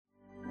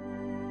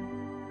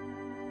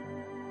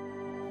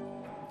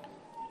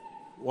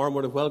Warm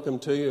word of welcome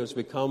to you as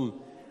we come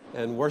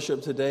and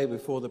worship today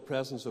before the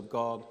presence of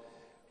God.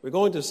 We're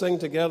going to sing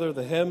together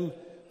the hymn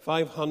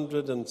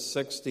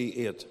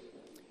 568.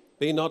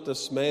 Be not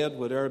dismayed,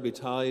 whate'er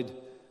betide.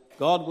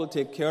 God will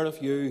take care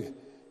of you.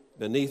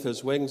 Beneath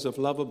his wings of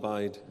love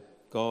abide.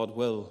 God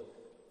will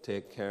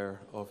take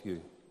care of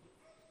you.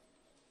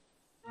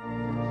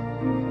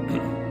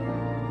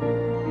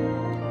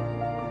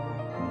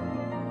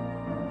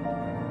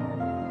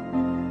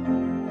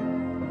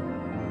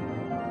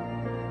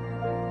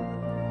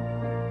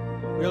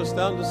 We'll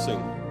stand to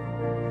sing.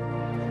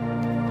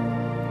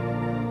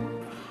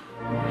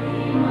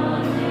 God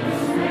will take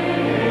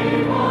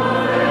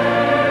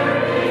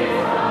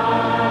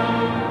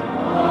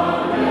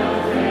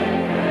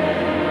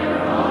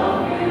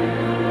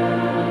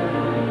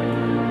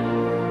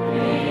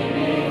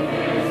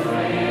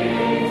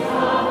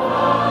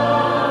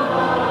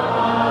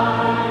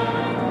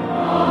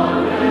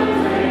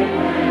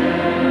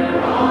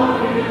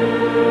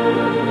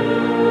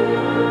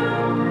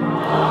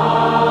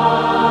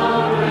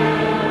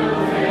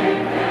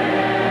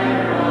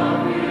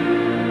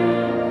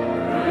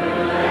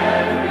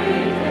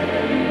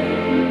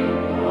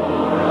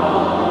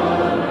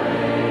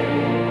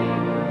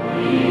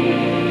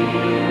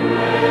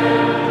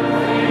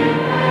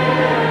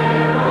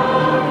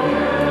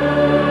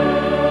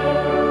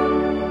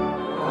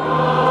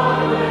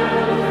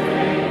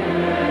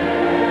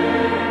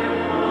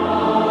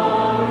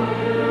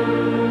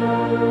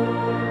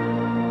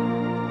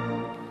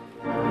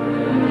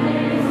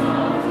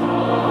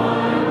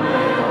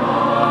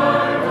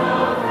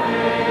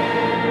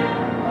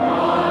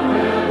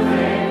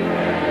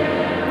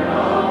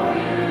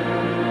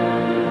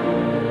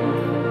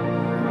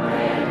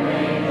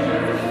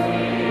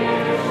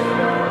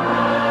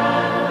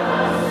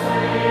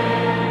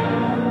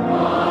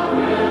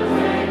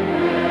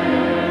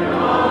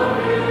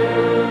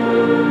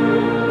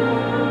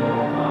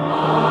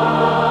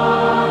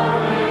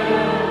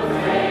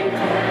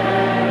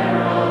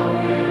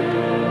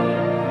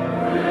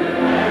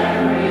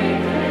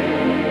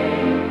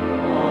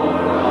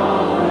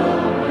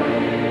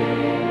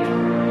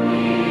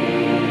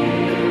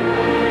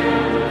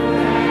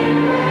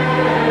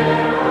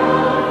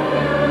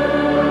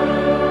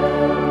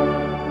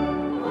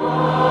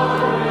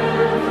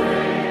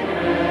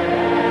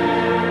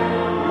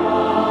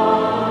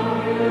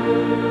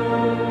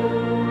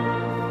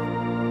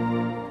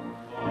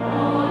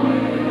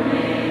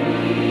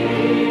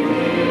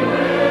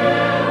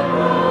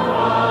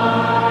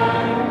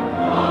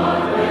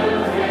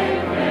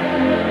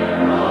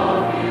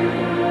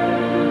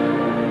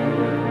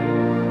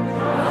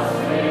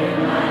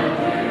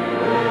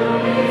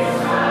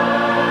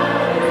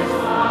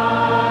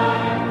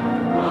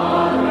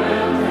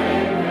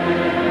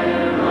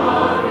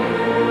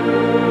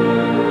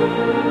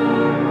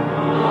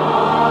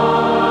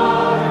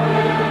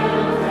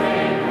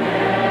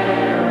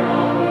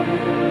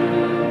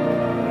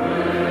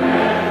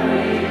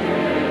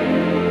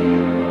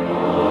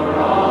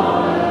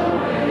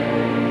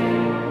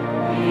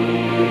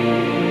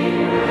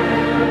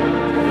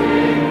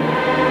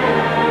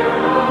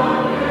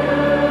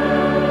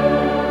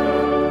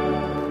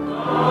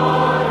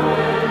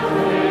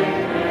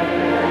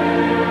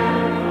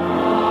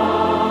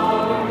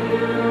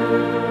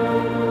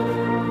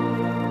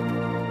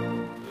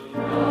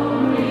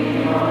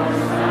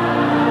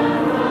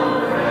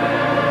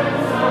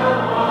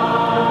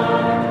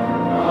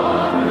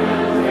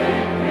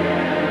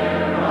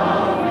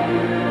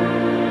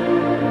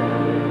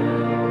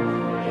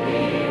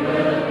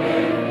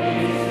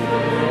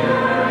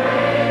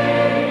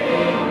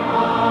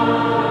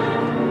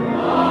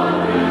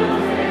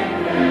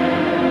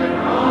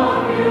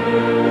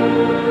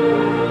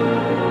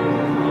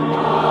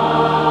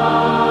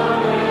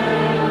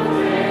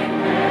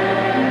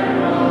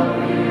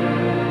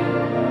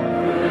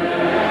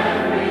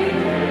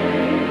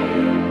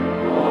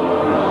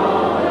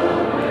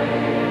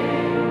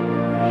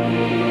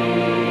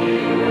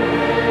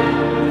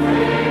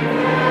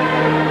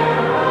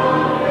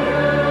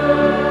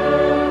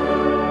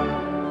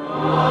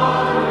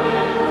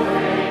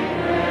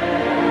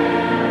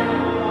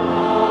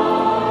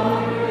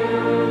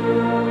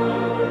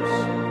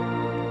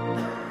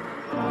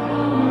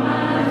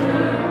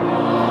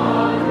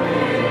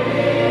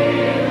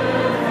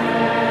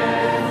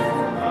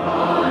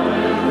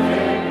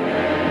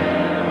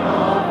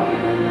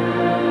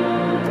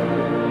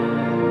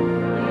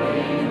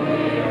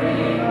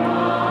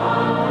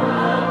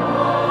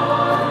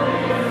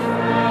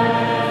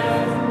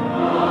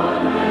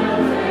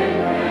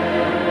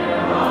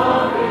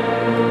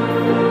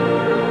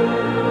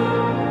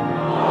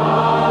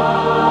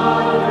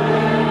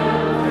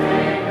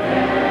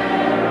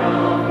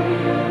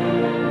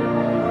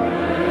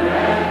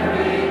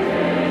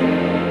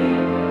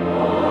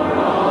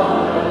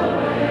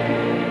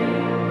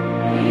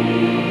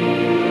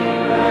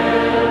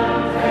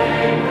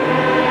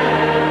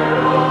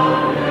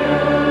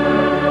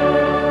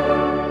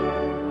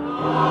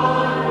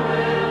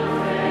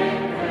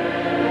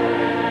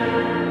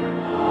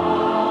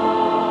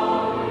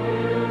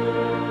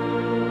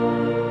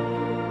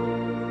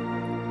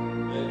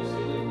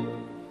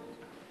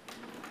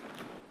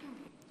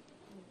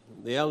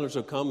elders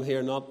have come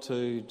here not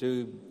to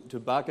do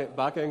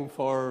backing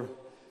for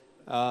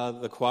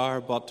the choir,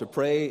 but to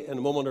pray in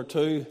a moment or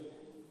two,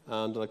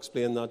 and I'll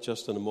explain that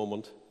just in a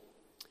moment.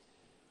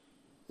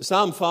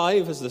 Psalm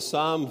 5 is the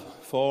psalm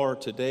for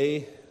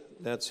today.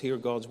 Let's hear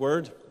God's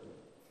word.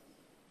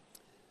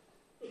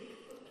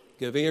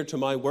 Give ear to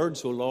my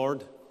words, O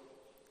Lord.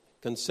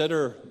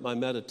 Consider my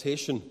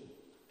meditation.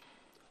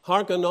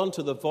 Hearken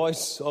unto the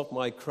voice of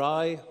my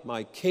cry,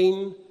 my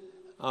King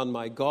and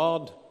my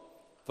God,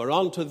 for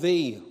unto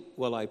thee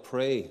will I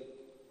pray.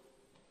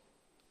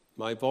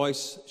 My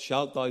voice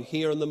shalt thou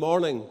hear in the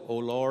morning, O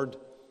Lord.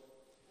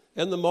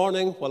 In the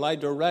morning will I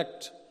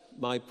direct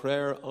my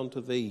prayer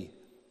unto thee,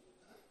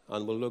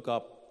 and will look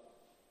up.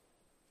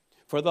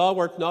 For thou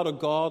art not a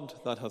God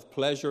that hath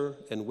pleasure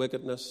in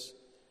wickedness,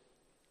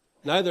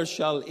 neither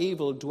shall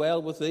evil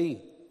dwell with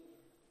thee.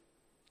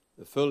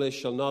 The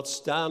foolish shall not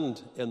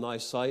stand in thy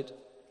sight.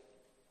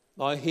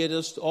 Thou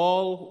hatest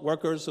all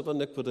workers of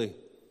iniquity.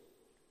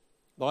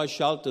 Thou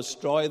shalt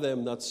destroy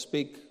them that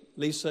speak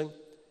leasing.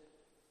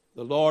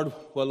 The Lord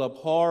will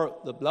abhor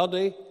the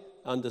bloody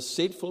and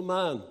deceitful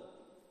man.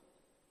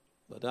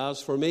 But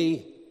as for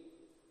me,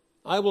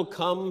 I will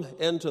come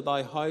into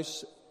thy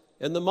house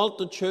in the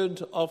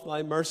multitude of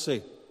thy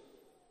mercy,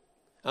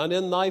 and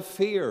in thy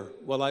fear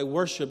will I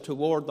worship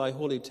toward thy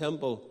holy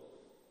temple.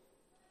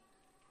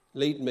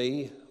 Lead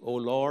me, O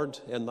Lord,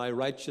 in thy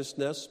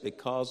righteousness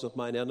because of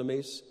mine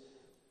enemies.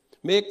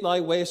 Make thy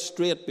way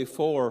straight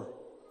before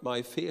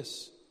my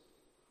face.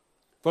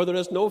 For there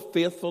is no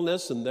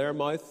faithfulness in their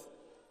mouth.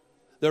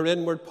 Their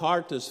inward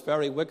part is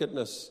very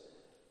wickedness.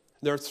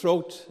 Their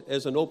throat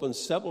is an open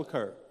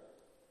sepulchre.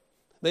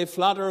 They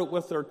flatter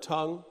with their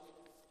tongue.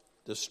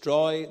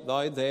 Destroy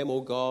thou them,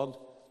 O God.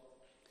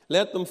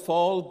 Let them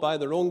fall by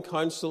their own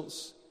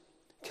counsels.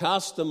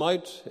 Cast them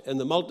out in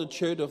the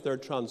multitude of their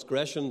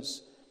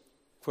transgressions,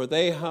 for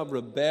they have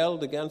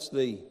rebelled against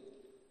thee.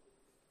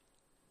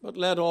 But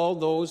let all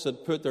those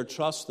that put their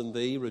trust in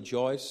thee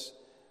rejoice.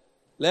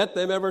 Let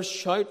them ever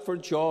shout for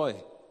joy,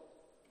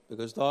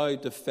 because thou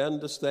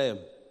defendest them.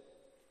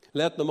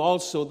 Let them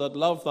also that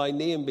love thy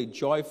name be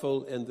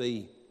joyful in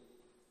thee.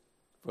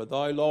 For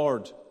thou,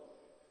 Lord,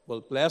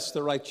 wilt bless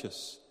the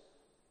righteous.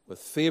 With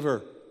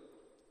favor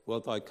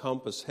wilt thou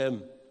compass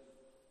him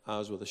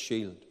as with a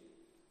shield.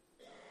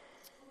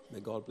 May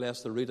God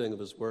bless the reading of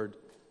his word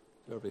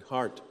to every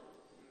heart.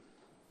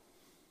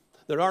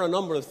 There are a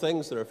number of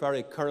things that are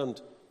very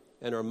current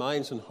in our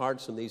minds and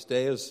hearts in these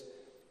days,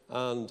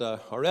 and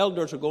our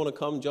elders are going to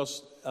come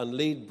just and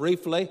lead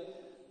briefly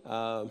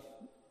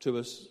to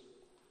us,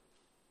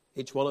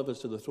 each one of us,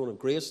 to the throne of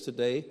grace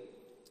today.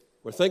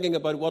 We're thinking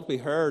about what we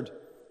heard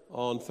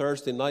on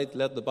Thursday night,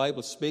 Let the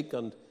Bible Speak,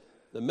 and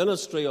the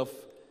ministry of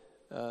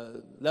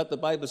Let the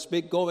Bible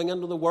Speak, going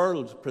into the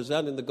world,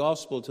 presenting the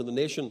gospel to the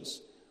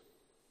nations.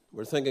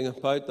 We're thinking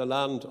about the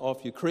land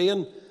of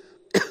Ukraine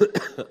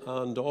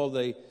and all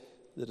the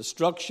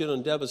destruction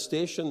and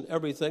devastation,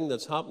 everything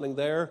that's happening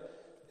there.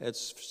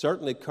 It's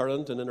certainly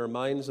current and in our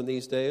minds in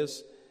these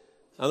days.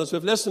 And as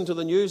we've listened to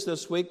the news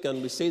this week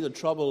and we see the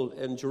trouble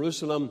in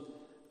Jerusalem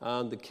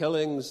and the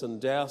killings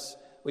and deaths,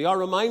 we are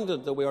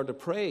reminded that we are to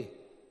pray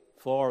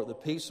for the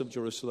peace of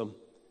Jerusalem.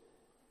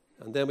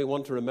 And then we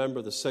want to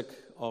remember the sick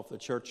of the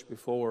church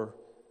before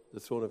the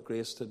throne of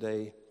grace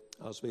today,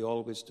 as we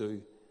always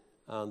do,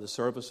 and the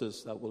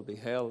services that will be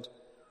held. So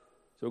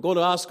we're going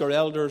to ask our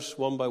elders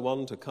one by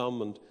one to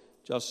come and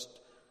just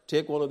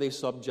take one of these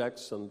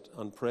subjects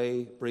and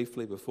pray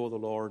briefly before the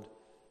Lord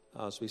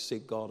as we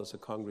seek God as a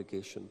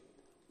congregation.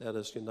 Let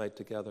us unite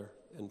together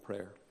in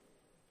prayer.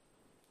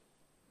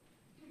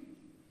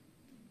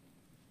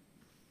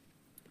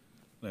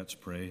 Let's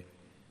pray.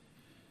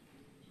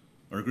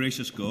 Our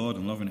gracious God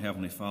and loving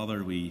Heavenly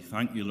Father, we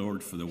thank you,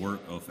 Lord, for the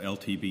work of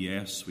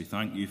LTBS. We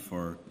thank you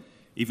for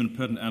even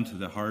putting into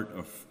the heart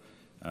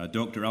of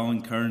Dr.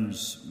 Alan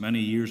Kearns many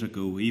years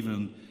ago,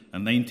 even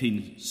in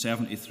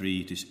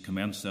 1973, to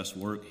commence this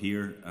work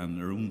here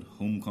in our own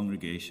home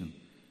congregation.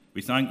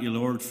 We thank you,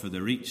 Lord, for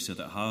the reach that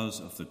it has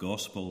of the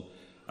gospel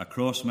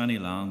across many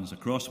lands,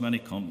 across many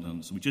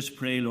continents. We just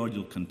pray, Lord,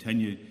 you'll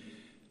continue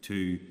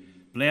to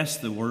bless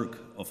the work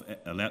of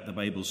Let the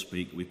Bible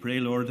Speak. We pray,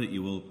 Lord, that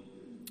you will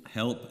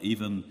help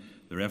even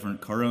the Reverend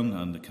Curran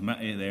and the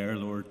committee there,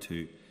 Lord,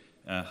 to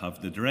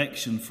have the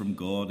direction from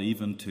God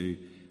even to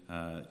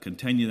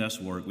continue this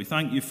work. We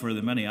thank you for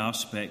the many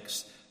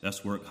aspects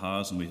this work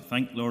has, and we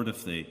thank, Lord,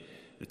 of the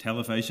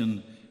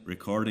television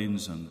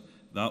recordings and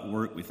that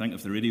work. We think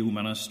of the radio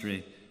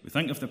ministry. We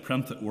think of the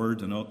printed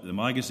word and the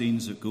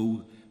magazines that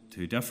go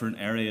to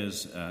different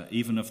areas,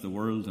 even of the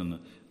world and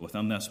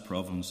within this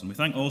province. And we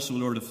think also,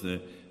 Lord, of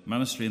the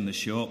ministry in the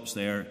shops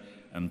there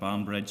in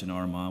Banbridge and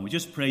Armagh. We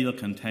just pray you'll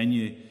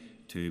continue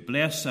to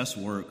bless this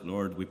work,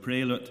 Lord. We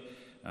pray that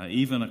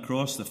even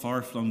across the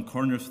far-flung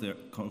corners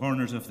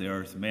of the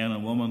earth, men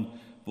and women,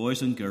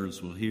 boys and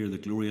girls will hear the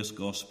glorious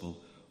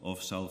gospel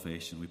of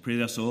salvation. We pray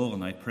this all in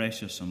thy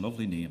precious and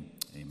lovely name.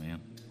 Amen.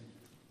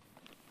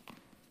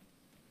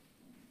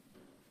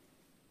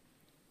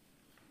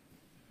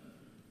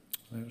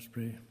 Let us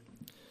pray.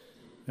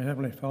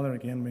 Heavenly Father,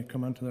 again, we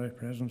come into thy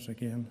presence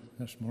again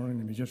this morning,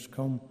 and we just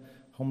come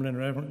humble and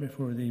reverent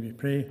before thee. We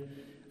pray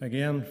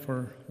again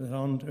for the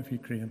land of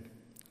Ukraine.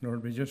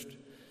 Lord, we just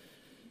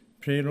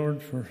pray,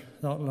 Lord, for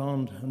that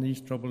land in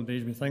these troubled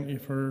days. We thank you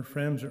for our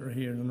friends that are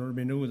here, and Lord,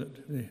 we know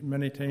that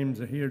many times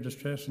they hear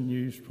distressing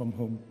news from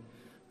home.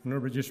 And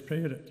Lord, we just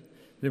pray that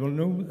they will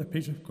know the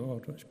peace of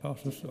God which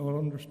passes all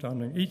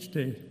understanding each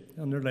day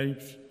in their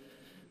lives.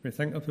 We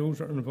think of those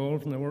that are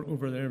involved in the work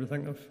over there. We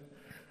think of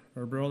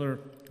our brother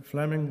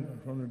Fleming,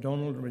 our brother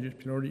Donald. We just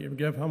pray, Lord, you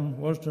give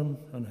him wisdom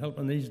and help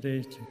in these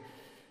days to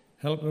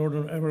help, Lord,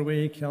 in every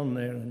way he can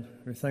there. And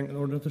we thank,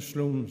 Lord, of the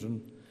Sloans,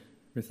 and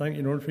we thank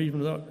you, Lord, for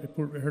even that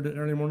report we heard at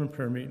early morning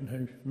prayer meeting,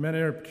 how many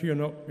are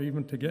queuing up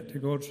even to get to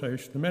God's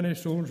house. The many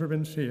souls have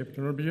been saved.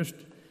 And Lord, we just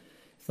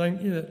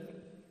thank you that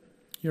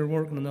you're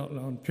working in that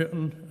land.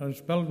 Putin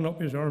is building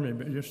up his army,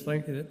 but we just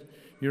thank you that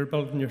you're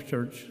building your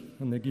church,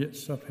 and the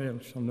gates of hell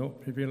shall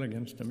not prevail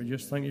against them. We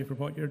just thank you for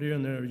what you're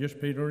doing there. We just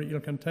pray, Lord, that you'll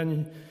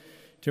continue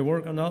to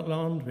work on that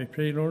land. We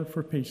pray, Lord,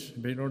 for peace.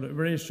 We pray, Lord, that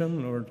very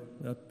soon, Lord,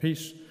 that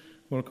peace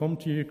will come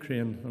to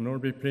Ukraine. And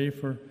Lord, we pray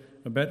for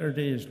a better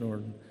days,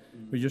 Lord.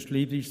 We just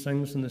leave these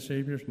things in the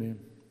Saviour's name.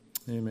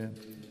 Amen.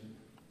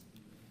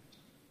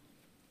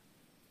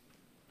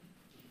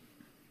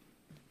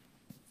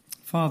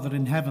 Father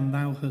in heaven,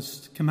 thou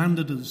hast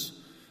commanded us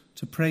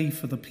to pray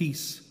for the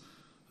peace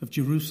of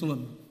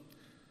Jerusalem.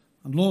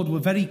 And Lord, we're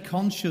very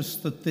conscious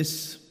that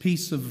this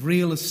piece of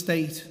real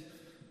estate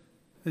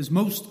is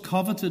most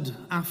coveted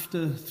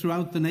after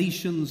throughout the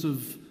nations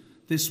of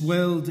this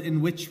world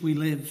in which we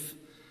live.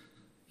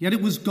 Yet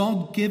it was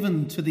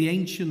God-given to the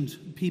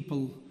ancient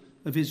people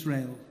of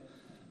Israel.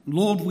 And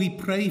Lord, we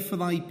pray for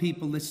thy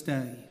people this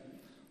day,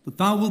 that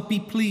thou wilt be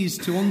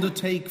pleased to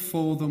undertake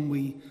for them.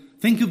 We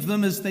think of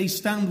them as they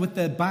stand with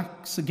their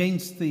backs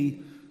against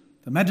the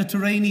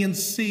Mediterranean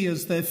Sea,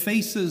 as their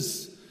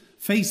faces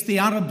face the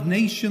Arab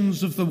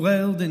nations of the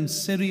world in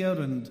Syria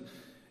and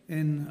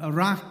in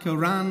Iraq,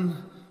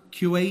 Iran,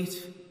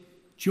 Kuwait,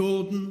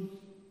 Jordan,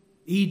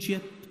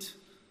 Egypt.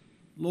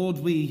 Lord,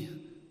 we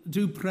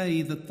do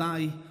pray that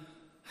thy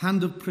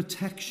hand of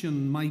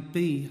protection might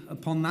be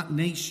upon that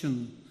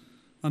nation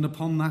and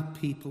upon that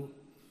people.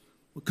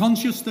 We're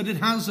conscious that it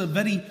has a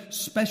very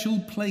special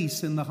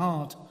place in the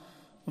heart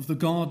of the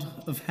God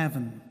of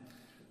heaven.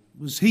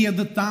 It was here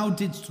that thou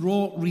didst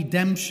wrought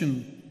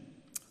redemption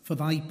for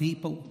thy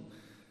people.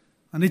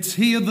 And it's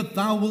here that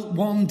thou wilt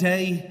one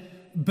day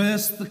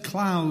burst the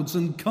clouds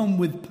and come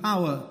with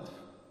power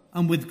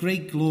and with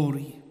great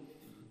glory.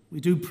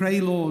 We do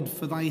pray, Lord,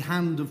 for thy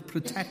hand of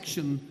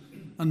protection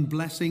and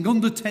blessing.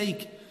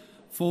 Undertake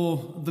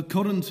for the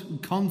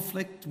current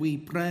conflict, we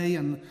pray,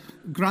 and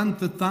grant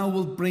that thou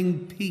wilt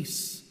bring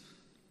peace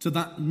to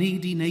that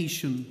needy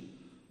nation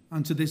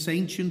and to this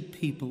ancient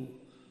people.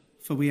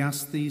 For we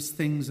ask these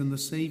things in the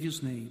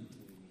Saviour's name.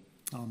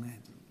 Amen.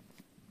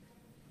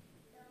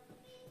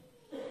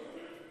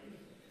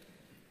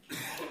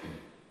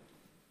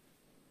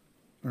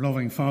 Our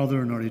loving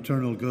Father and our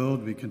eternal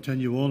God, we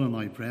continue on in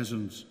thy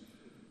presence.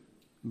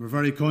 We're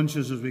very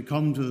conscious as we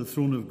come to the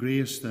throne of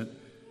grace that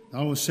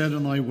thou hast said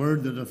in thy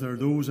word that if there are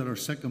those that are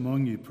sick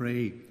among you,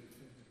 pray.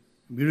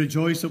 We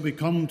rejoice that we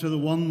come to the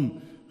one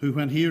who,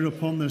 when here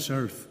upon this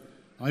earth,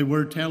 thy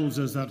word tells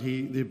us that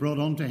they brought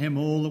unto him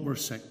all that were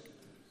sick.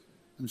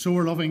 And so,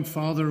 our loving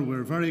Father,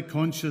 we're very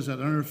conscious that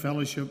in our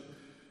fellowship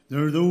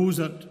there are those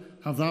that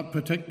have that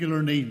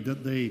particular need,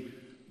 that the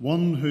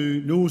one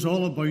who knows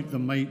all about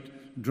them might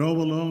draw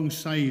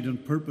alongside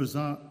and purpose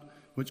that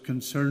which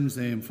concerns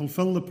them.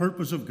 Fulfill the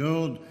purpose of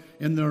God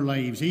in their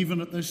lives,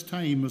 even at this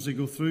time as they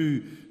go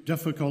through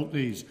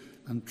difficulties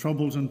and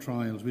troubles and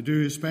trials. We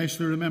do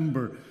especially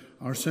remember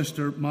our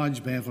sister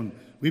Madge Bevan.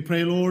 We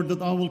pray, Lord, that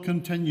thou will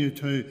continue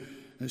to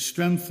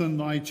strengthen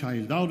thy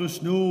child. Thou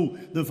dost know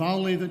the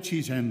valley that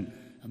she's in,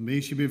 and may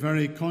she be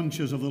very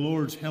conscious of the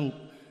Lord's help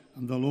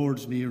and the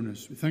Lord's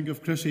nearness. We think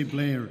of Chrissy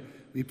Blair.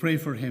 We pray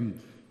for him.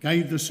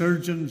 Guide the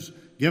surgeons,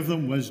 give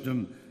them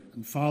wisdom.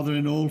 And Father,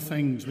 in all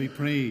things we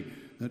pray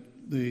that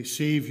the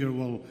Saviour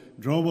will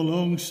draw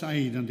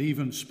alongside and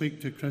even speak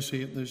to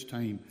Chrissy at this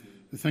time.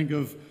 We think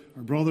of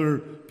our brother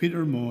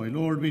Peter Moy.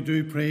 Lord, we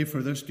do pray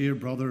for this dear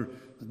brother,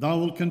 that thou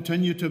will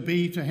continue to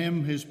be to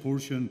him his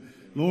portion.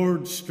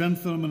 Lord,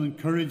 strengthen him and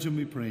encourage him,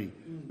 we pray.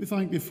 We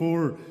thank thee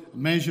for a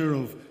measure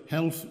of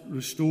health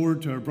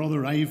restored to our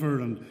brother Ivor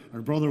and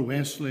our brother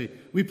Wesley.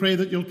 We pray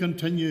that you'll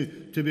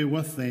continue to be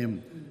with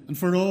them. And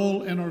for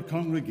all in our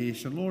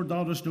congregation, Lord,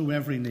 thou dost know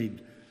every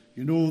need.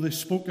 You know the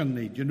spoken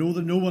need, you know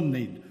the known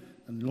need,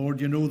 and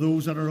Lord, you know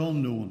those that are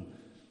unknown.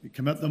 We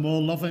commit them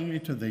all lovingly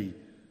to thee,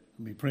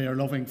 and we pray, our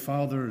loving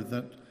Father,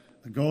 that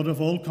the God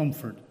of all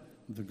comfort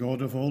and the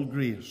God of all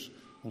grace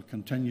will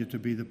continue to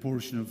be the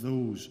portion of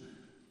those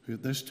who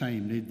at this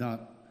time need that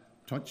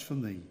touch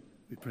from thee.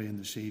 We pray in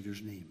the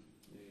Saviour's name.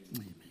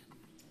 Amen.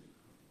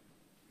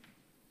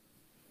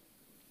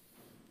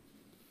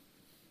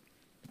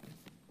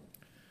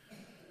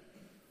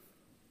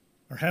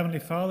 Our Heavenly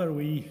Father,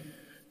 we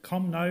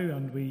come now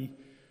and we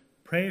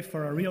pray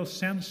for a real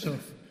sense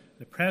of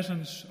the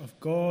presence of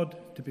God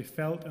to to be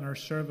felt in our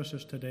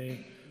services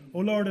today. O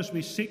Lord, as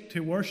we seek to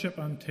worship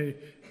and to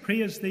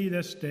praise Thee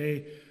this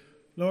day,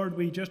 Lord,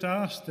 we just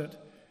ask that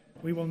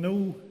we will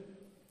know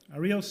a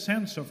real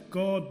sense of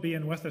God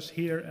being with us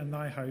here in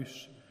Thy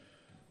house.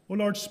 O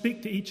Lord,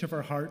 speak to each of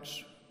our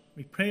hearts.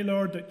 We pray,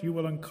 Lord, that You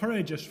will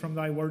encourage us from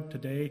Thy word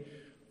today.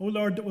 O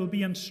Lord, that we'll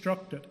be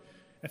instructed,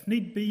 if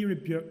need be,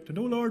 rebuked. And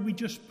O Lord, we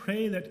just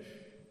pray that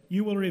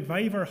You will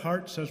revive our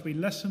hearts as we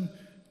listen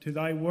to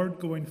Thy word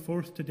going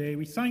forth today.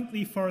 We thank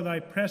Thee for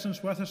Thy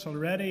presence with us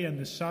already in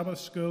the Sabbath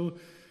school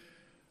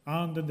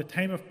and in the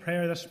time of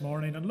prayer this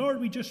morning. And Lord,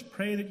 we just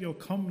pray that You'll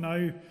come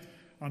now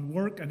and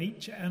work in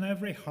each and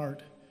every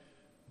heart.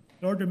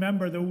 Lord,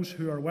 remember those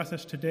who are with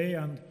us today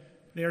and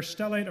they are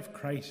still out of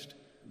Christ.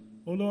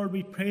 O Lord,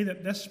 we pray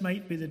that this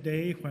might be the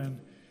day when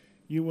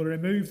You will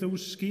remove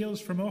those scales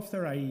from off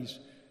their eyes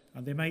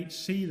and they might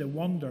see the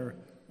wonder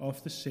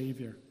of the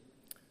Saviour.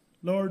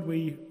 Lord,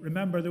 we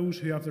remember those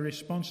who have the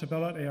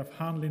responsibility of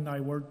handling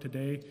Thy word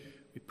today.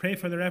 We pray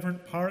for the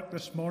Reverend Park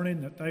this morning,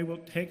 that Thou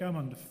wilt take him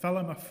and fill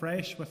him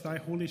afresh with Thy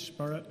Holy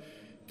Spirit.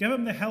 Give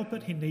him the help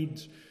that he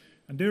needs.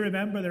 And do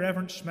remember the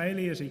Reverend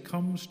Smiley as he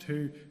comes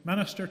to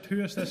minister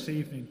to us this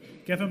evening.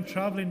 Give him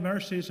travelling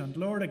mercies. And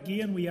Lord,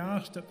 again we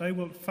ask that Thou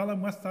wilt fill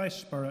him with Thy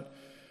Spirit.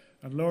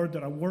 And Lord,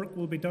 that a work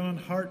will be done in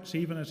hearts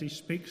even as he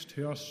speaks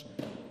to us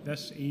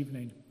this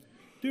evening.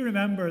 Do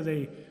remember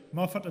the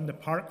Moffat and the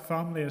Park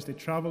family as they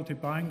travel to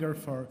Bangor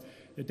for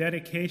the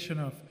dedication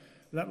of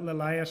little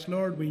Elias.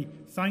 Lord, we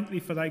thank Thee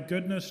for Thy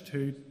goodness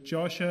to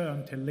Joshua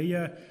and to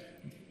Leah,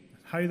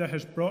 how Thou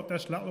hast brought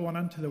this little one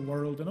into the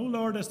world. And, O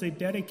Lord, as they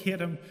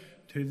dedicate him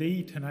to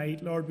Thee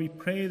tonight, Lord, we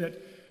pray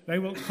that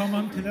Thou wilt come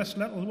into this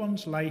little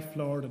one's life,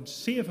 Lord, and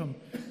save him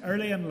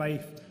early in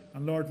life.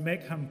 And, Lord,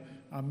 make him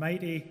a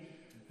mighty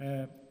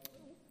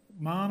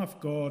man of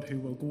God who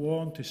will go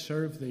on to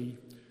serve Thee.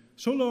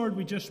 So, Lord,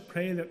 we just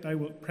pray that Thou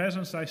wilt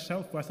presence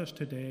Thyself with us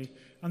today,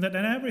 and that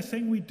in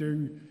everything we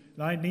do,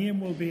 Thy name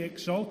will be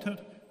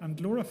exalted and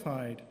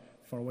glorified,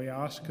 for we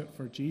ask it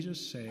for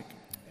Jesus' sake.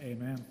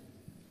 Amen.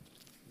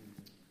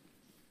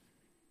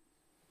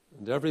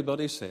 And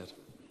everybody said,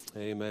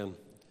 Amen.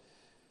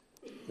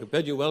 We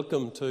bid you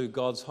welcome to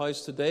God's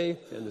house today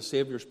in the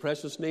Saviour's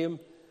precious name.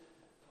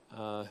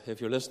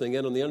 If you're listening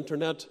in on the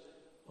internet,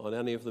 on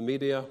any of the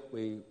media,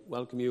 we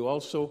welcome you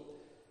also.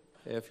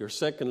 If you're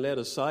sick and laid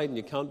aside and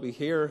you can't be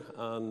here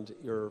and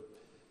you're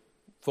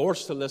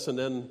forced to listen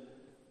in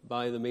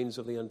by the means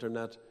of the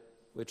internet,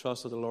 we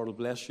trust that the Lord will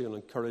bless you and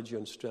encourage you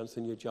and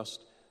strengthen you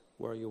just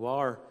where you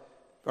are.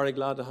 Very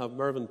glad to have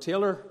Mervyn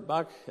Taylor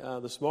back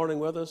this morning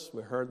with us.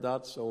 We heard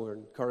that, so we're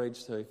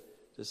encouraged to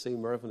see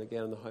Mervyn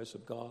again in the house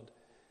of God.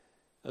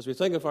 As we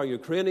think of our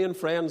Ukrainian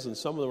friends, and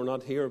some of them are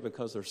not here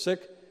because they're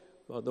sick,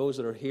 but those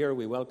that are here,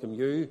 we welcome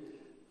you.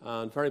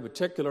 And very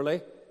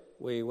particularly,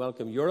 we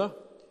welcome Yura,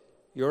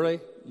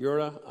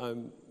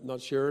 I'm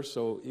not sure,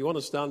 so you want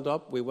to stand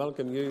up? We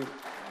welcome you.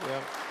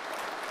 Yeah.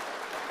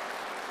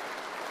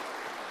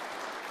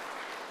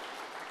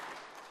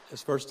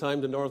 His first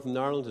time to Northern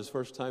Ireland, his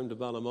first time to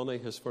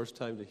Ballymoney, his first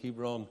time to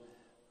Hebron.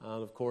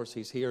 And of course,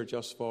 he's here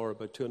just for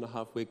about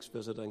 2.5 weeks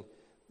visiting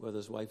with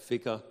his wife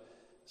Fika.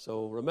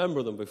 So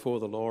remember them before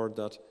the Lord,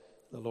 that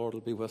the Lord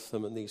will be with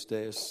them in these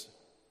days.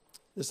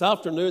 This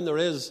afternoon there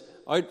is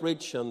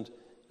outreach, and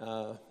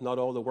not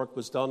all the work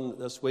was done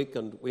this week,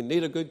 and we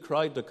need a good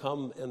crowd to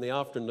come in the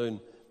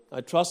afternoon. I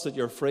trust that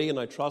you're free, and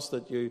I trust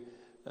that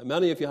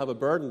many of you have a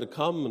burden to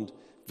come and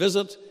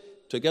visit,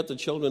 to get the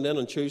children in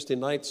on Tuesday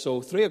night.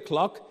 So 3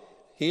 o'clock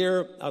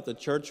here at the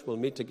church, we'll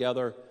meet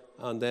together,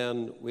 and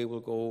then we will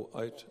go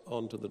out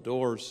onto the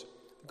doors.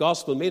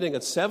 Gospel meeting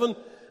at 7.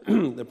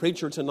 The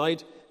preacher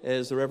tonight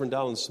is the Reverend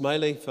Alan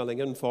Smiley, filling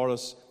in for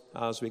us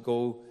as we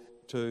go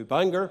to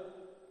Bangor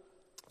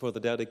for the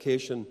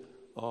dedication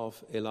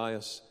of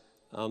Elias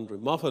Andrew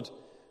Moffat.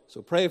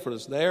 So pray for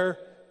us there.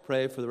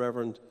 Pray for the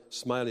Reverend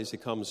Smiley as he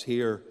comes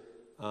here,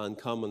 and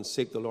come and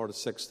seek the Lord at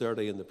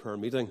 6:30 in the prayer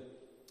meeting.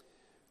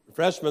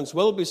 Refreshments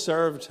will be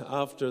served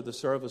after the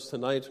service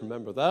tonight.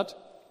 Remember that.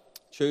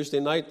 Tuesday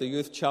night, the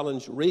Youth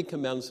Challenge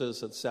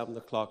recommences at 7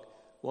 o'clock.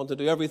 We want to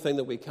do everything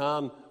that we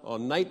can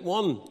on night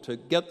one to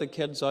get the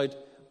kids out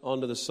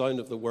onto the sound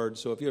of the word.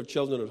 So if you have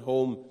children at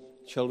home,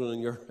 children in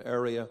your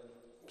area,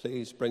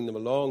 please bring them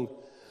along.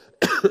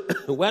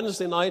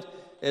 Wednesday night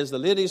is the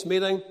ladies'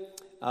 meeting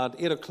at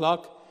 8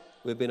 o'clock.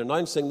 We've been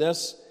announcing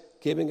this,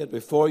 keeping it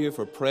before you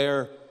for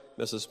prayer.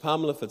 Mrs.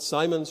 Pamela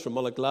Fitzsimons from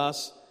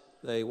Mullaglass,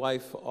 the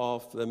wife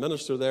of the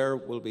minister there,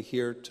 will be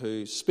here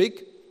to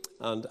speak,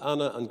 and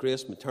Anna and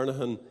Grace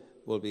Maternihan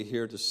will be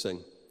here to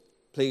sing.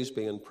 Please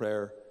be in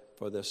prayer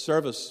for this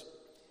service.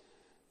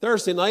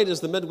 Thursday night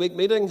is the midweek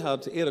meeting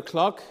at 8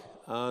 o'clock,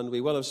 and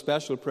we will have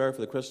special prayer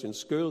for the Christian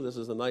school. This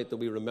is the night that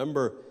we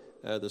remember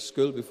the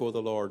school before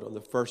the Lord on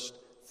the first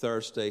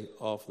Thursday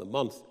of the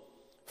month.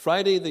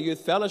 Friday, the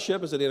youth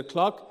fellowship is at 8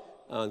 o'clock,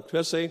 and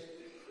Chrissy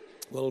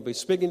will be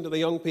speaking to the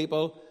young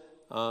people,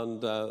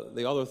 and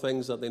the other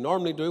things that they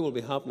normally do will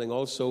be happening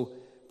also.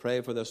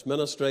 Pray for this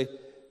ministry.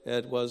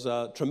 It was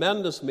a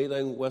tremendous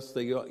meeting with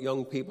the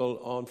young people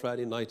on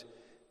Friday night.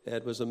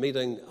 It was a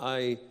meeting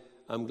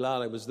I'm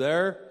glad I was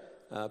there,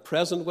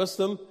 present with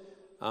them,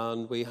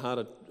 and we had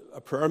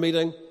a prayer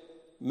meeting,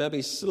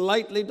 maybe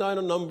slightly down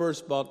in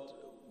numbers, but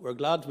we're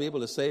glad to be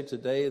able to say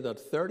today that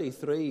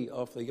 33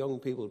 of the young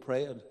people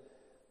prayed,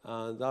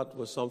 and that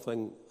was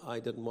something I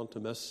didn't want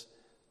to miss.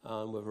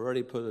 And we've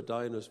already put it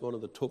down as one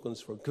of the tokens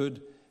for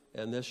good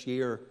in this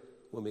year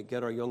when we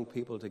get our young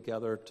people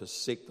together to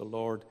seek the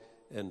Lord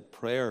in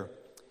prayer.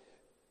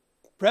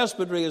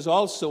 Presbytery is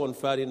also on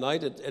Friday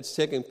night. It's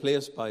taking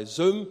place by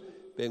Zoom,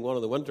 being one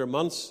of the winter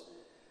months.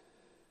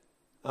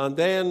 And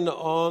then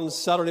on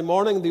Saturday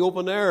morning, the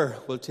open air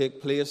will take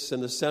place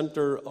in the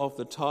centre of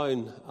the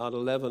town at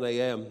 11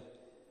 a.m.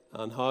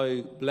 And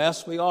how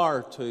blessed we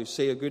are to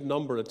see a good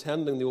number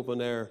attending the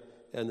open air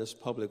in this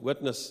public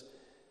witness.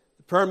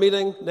 The prayer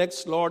meeting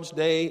next Lord's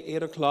Day,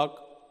 8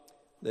 o'clock.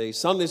 The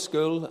Sunday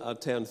school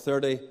at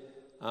 10:30.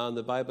 And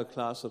the Bible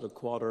class at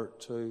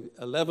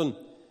 11:15.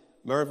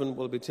 Mervyn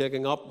will be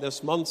taking up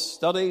this month's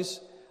studies,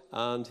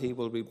 and he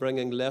will be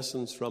bringing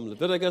lessons from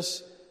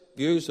Leviticus,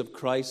 views of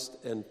Christ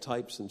in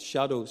types and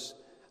shadows,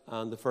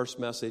 and the first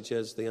message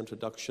is the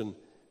introduction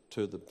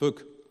to the book.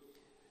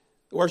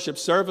 The worship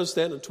service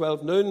then at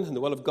 12 noon, and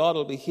the will of God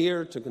will be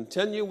here to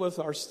continue with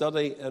our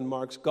study in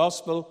Mark's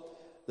Gospel.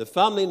 The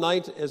family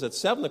night is at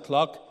 7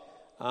 o'clock,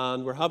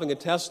 and we're having a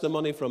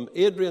testimony from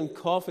Adrian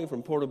Coffey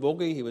from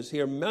Portabogie. He was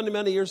here many,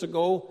 many years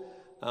ago,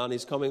 and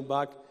he's coming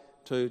back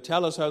to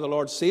tell us how the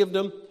Lord saved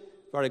him.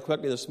 Very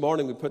quickly this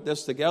morning we put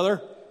this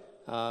together.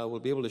 We'll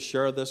be able to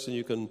share this and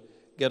you can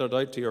get it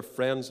out to your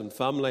friends and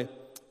family.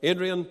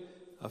 Adrian,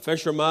 a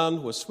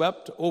fisherman, was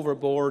swept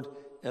overboard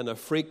in a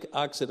freak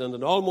accident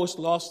and almost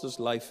lost his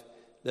life.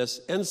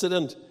 This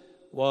incident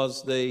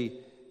was the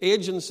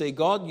agency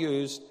God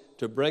used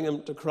to bring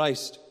him to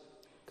Christ.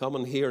 Come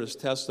and hear his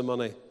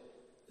testimony,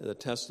 the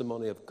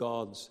testimony of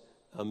God's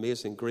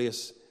amazing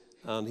grace.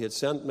 And he had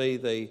sent me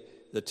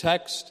the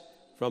text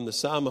from the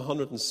Psalm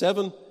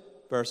 107,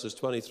 verses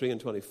 23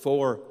 and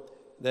 24.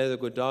 They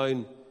that go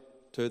down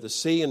to the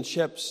sea in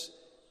ships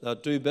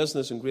that do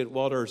business in great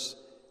waters,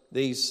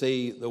 these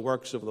see the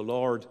works of the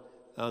Lord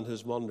and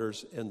his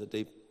wonders in the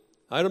deep.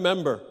 I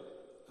remember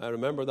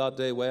that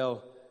day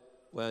well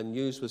when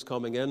news was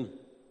coming in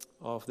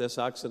of this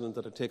accident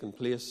that had taken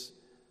place,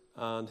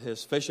 and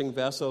his fishing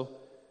vessel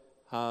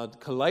had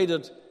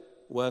collided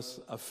with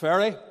a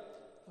ferry,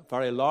 a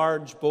very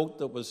large boat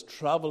that was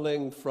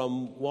travelling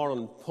from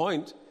Warren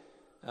Point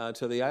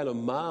to the Isle of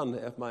Man,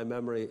 if my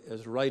memory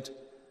is right.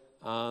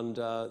 And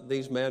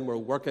these men were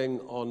working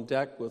on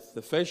deck with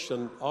the fish,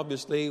 and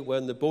obviously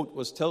when the boat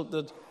was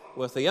tilted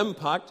with the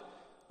impact,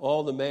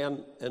 all the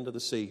men into the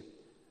sea.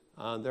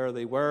 And there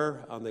they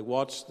were, and they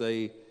watched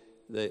the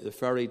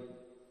ferry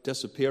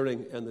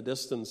disappearing in the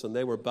distance, and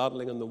they were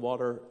battling in the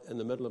water in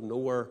the middle of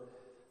nowhere,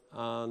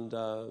 and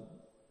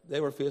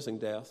they were facing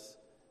death.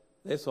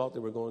 They thought they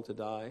were going to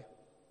die.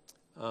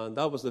 And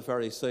that was the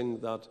very thing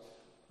that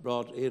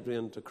brought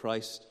Adrian to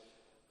Christ.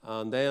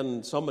 And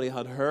then somebody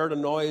had heard a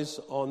noise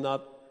on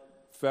that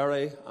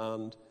ferry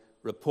and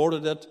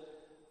reported it.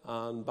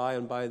 And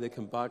by they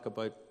came back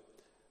about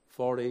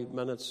 45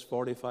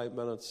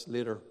 minutes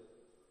later.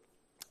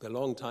 A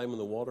long time in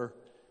the water,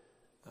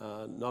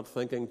 not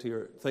thinking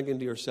to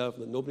yourself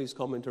that nobody's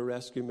coming to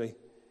rescue me.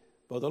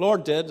 But the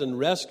Lord did and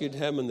rescued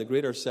him in the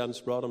greater sense,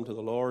 brought him to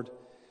the Lord.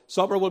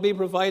 Supper will be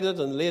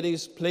provided, and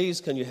ladies, please,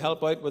 can you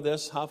help out with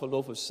this? Half a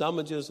loaf of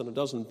sandwiches and a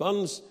dozen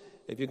buns.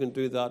 If you can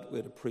do that,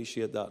 we'd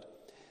appreciate that.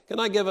 Can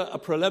I give a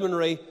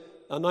preliminary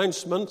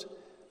announcement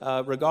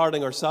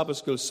regarding our Sabbath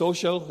School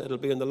Social? It'll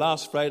be on the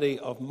last Friday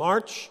of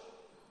March.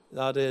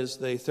 That is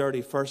the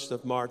 31st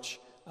of March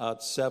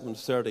at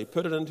 7:30.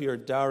 Put it into your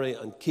diary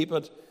and keep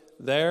it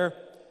there.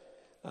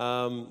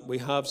 We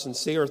have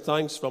sincere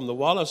thanks from the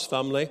Wallace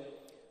family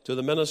to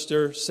the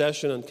minister,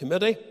 session and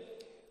committee.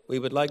 We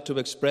would like to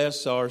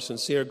express our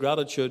sincere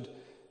gratitude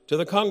to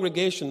the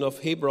congregation of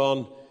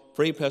Hebron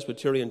Free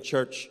Presbyterian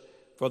Church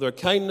for their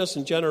kindness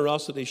and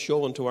generosity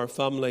shown to our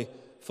family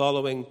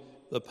following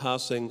the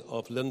passing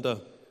of Linda.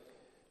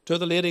 To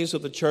the ladies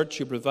of the church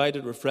who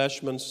provided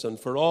refreshments, and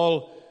for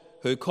all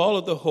who called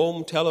at the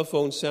home,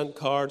 telephone, sent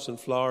cards and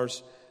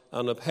flowers,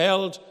 and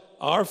upheld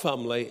our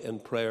family in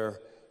prayer,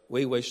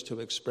 we wish to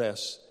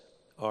express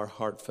our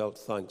heartfelt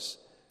thanks.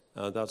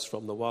 And that's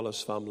from the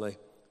Wallace family.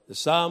 The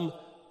Psalm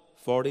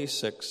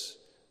 46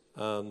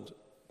 and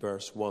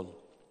verse 1.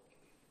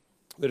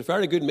 We had a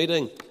very good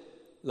meeting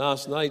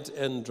last night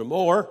in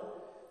Dromore.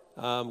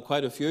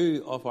 Quite a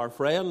few of our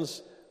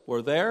friends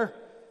were there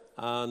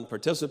and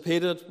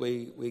participated.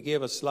 We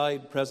gave a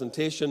slide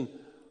presentation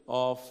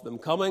of them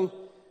coming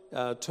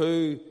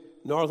to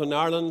Northern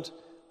Ireland,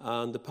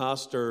 and the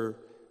pastor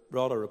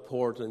brought a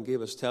report and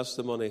gave us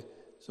testimony.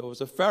 So it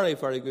was a very,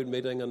 very good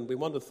meeting, and we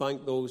want to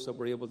thank those that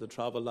were able to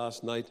travel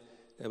last night.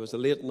 It was a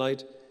late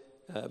night.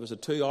 It was a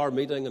 2-hour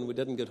meeting, and we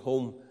didn't get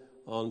home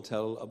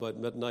until about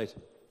midnight.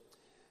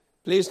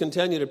 Please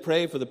continue to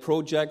pray for the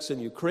projects in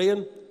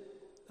Ukraine.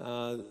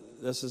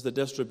 This is the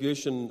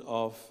distribution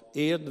of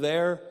aid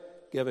there,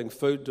 giving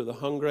food to the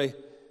hungry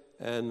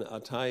in a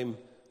time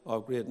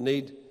of great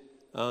need.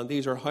 And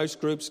these are house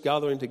groups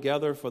gathering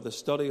together for the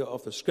study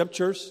of the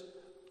Scriptures.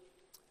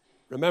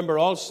 Remember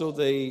also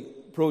the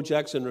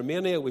projects in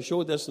Romania. We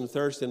showed this on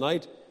Thursday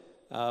night.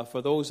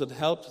 For those that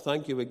helped,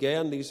 thank you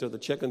again. These are the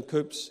chicken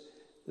coops.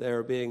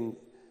 They're being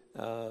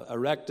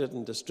erected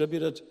and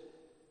distributed.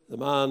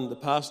 The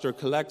pastor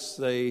collects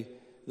the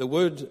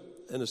wood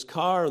in his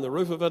car on the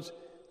roof of it,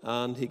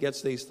 and he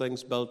gets these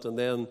things built, and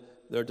then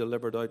they're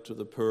delivered out to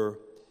the poor.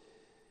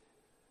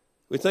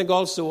 We think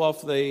also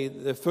of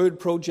the food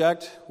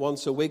project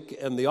once a week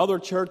in the other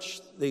church.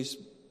 These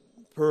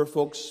poor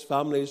folks'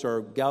 families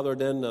are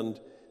gathered in, and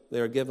they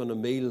are given a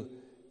meal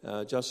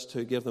just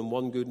to give them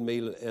one good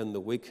meal in the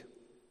week.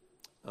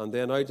 And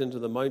then out into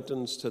the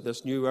mountains to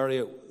this new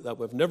area that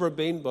we've never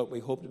been, but we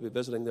hope to be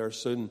visiting there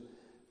soon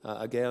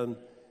again,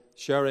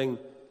 sharing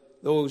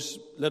those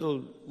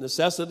little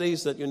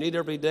necessities that you need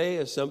every day,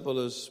 as simple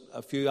as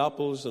a few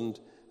apples and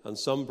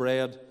some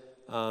bread,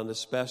 and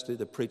especially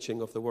the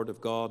preaching of the Word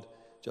of God,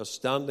 just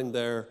standing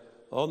there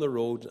on the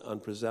road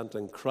and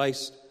presenting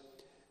Christ.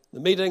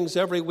 The meetings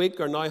every week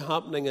are now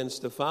happening in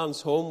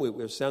Stefan's home.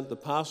 We've sent the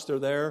pastor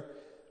there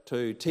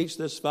to teach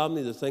this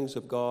family the things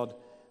of God,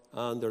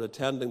 and they're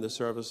attending the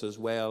service as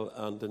well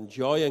and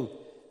enjoying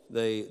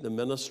the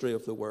ministry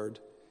of the Word.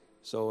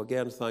 So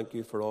again, thank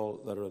you for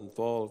all that are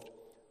involved.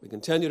 We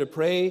continue to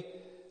pray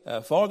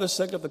for the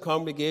sick of the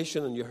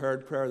congregation, and you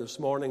heard prayer this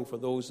morning for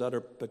those that are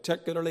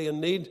particularly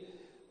in need.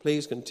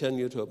 Please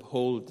continue to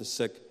uphold the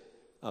sick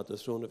at the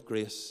throne of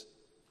grace.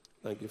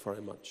 Thank you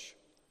very much.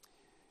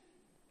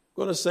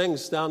 I'm going to sing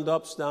Stand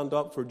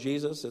Up for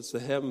Jesus. It's the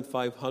hymn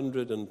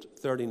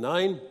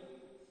 539.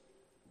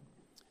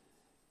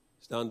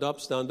 Stand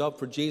up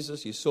for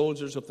Jesus, ye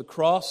soldiers of the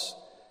cross.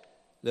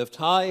 Lift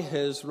high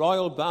his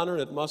royal banner,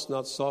 it must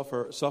not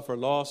suffer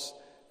loss.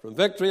 From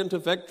victory unto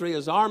victory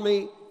his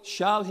army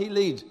shall he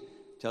lead,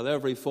 till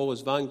every foe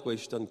is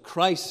vanquished, and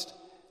Christ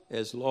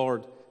is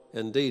Lord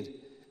indeed.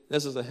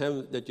 This is a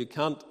hymn that you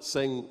can't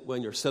sing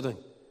when you're sitting.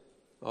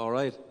 All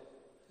right?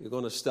 You're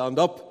going to stand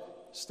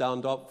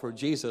up for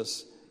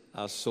Jesus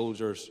as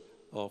soldiers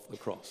of the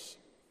cross.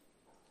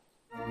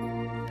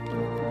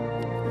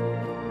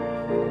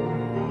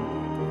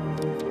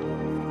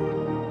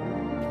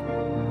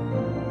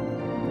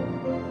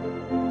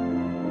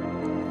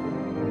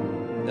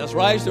 Let's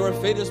rise to our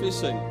feet as we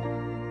sing.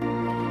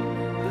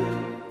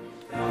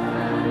 Shall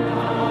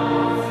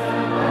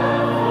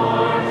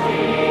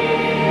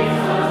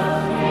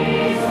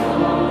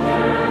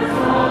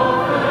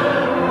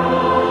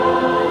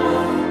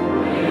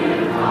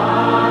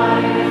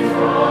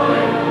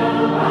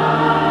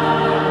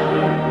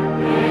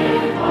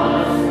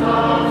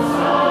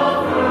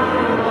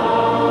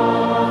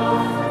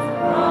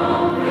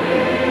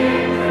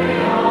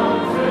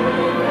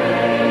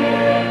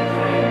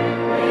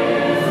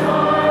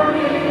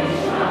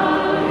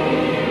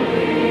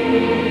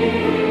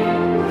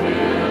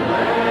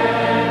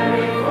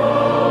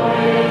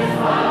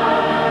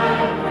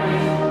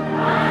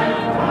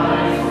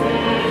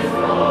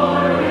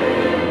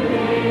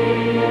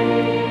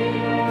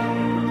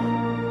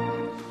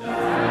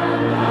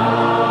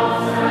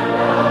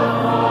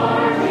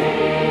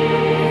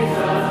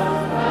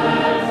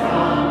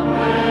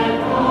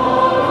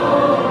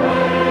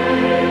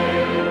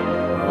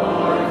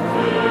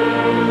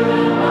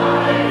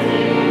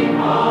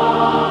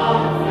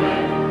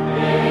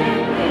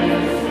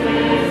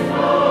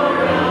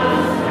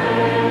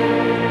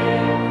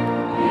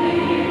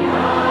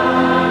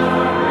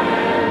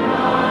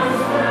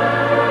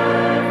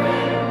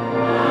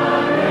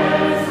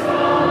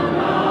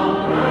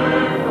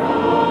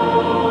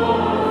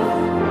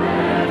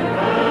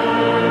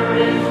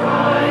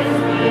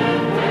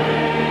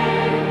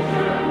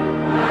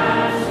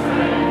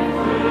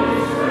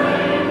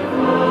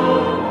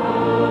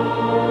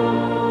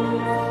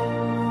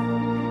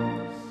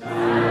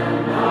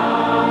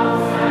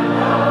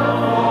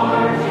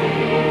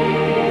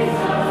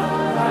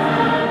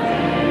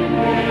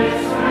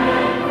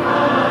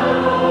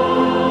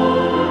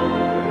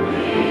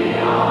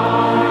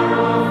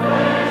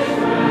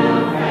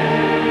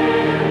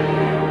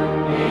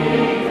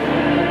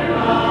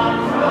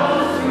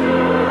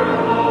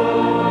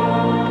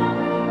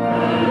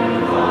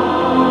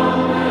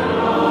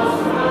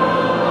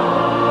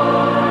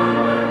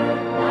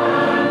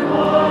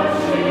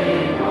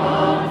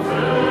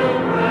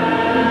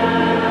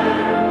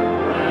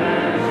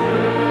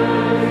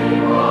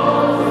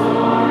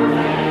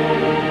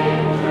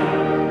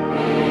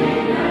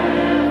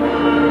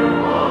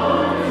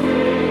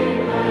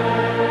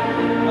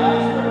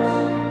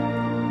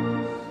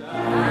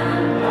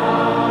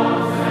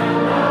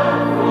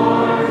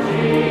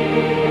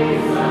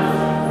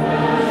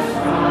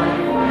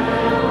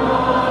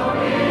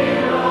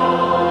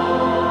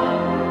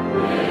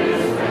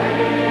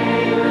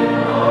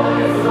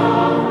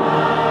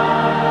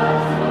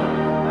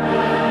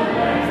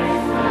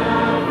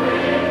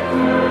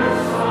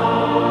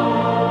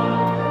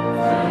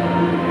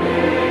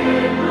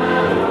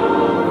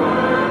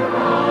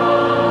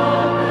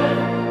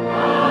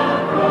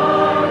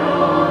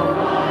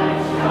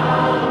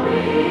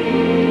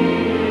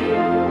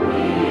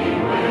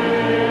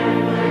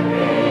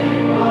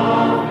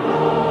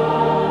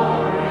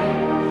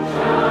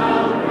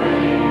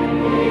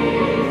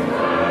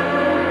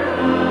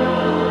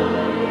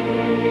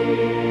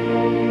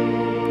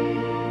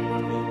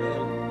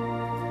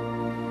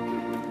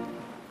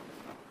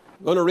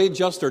I'm going to read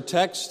just our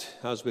text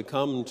as we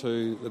come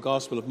to the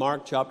Gospel of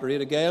Mark, chapter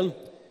 8 again.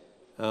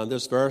 And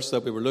this verse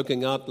that we were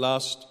looking at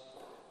last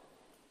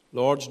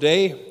Lord's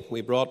Day,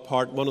 we brought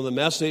part one of the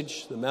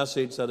message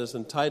that is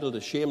entitled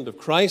Ashamed of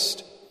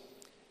Christ.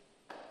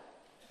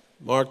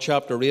 Mark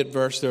chapter 8,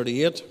 verse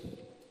 38.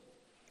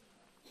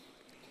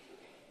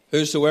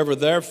 Whosoever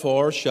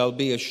therefore shall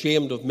be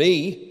ashamed of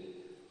me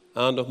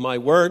and of my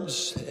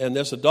words in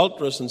this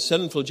adulterous and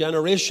sinful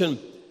generation,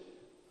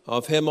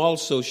 of him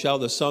also shall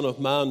the Son of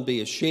Man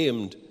be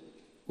ashamed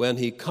when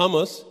he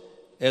cometh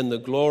in the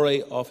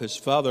glory of his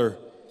Father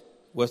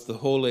with the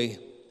holy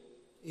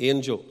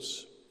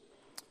angels.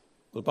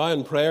 We'll bow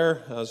in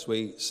prayer as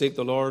we seek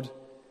the Lord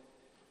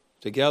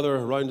together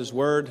around his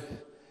word.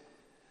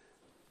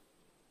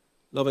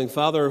 Loving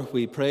Father,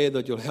 we pray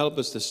that you'll help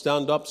us to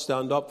stand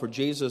up for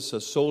Jesus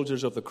as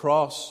soldiers of the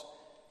cross,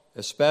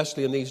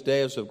 especially in these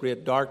days of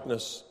great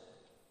darkness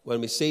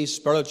when we see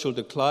spiritual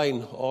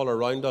decline all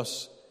around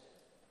us.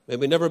 May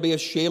we never be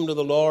ashamed of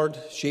the Lord,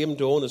 ashamed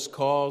to own his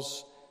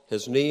cause,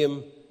 his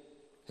name,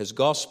 his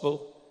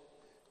gospel.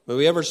 May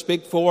we ever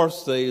speak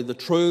forth the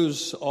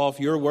truths of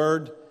your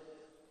word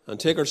and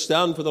take our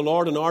stand for the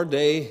Lord in our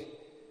day.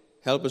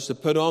 Help us to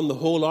put on the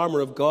whole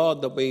armor of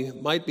God that we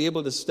might be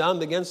able to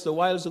stand against the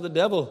wiles of the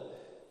devil.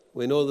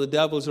 We know the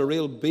devil is a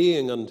real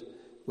being and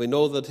we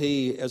know that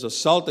he is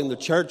assaulting the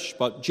church,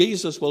 but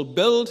Jesus will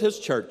build his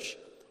church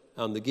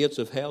and the gates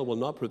of hell will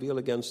not prevail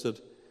against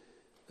it.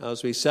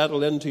 As we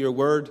settle into your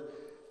word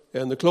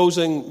in the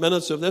closing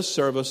minutes of this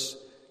service,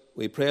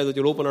 we pray that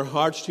you'll open our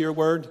hearts to your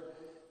word,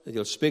 that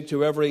you'll speak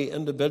to every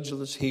individual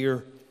that's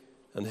here,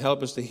 and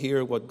help us to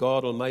hear what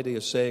God Almighty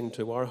is saying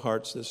to our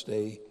hearts this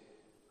day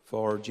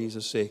for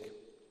Jesus' sake.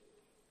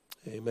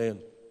 Amen.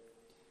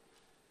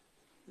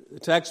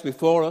 The text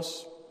before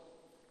us,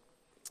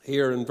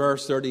 here in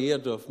verse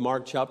 38 of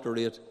Mark chapter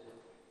 8,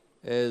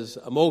 is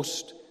a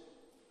most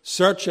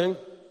searching,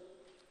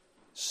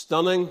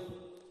 stunning,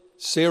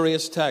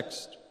 serious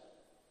text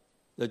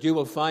that you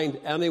will find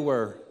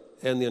anywhere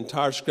in the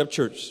entire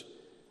Scriptures.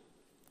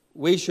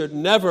 We should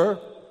never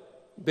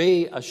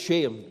be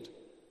ashamed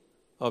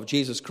of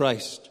Jesus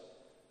Christ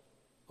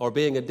or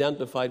being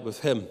identified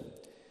with him.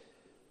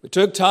 We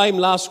took time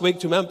last week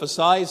to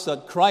emphasize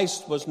that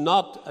Christ was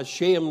not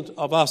ashamed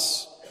of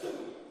us.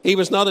 He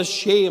was not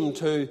ashamed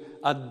to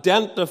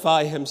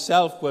identify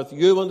himself with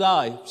you and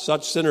I,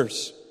 such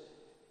sinners.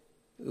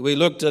 We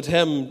looked at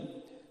him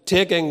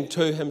taking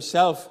to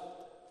himself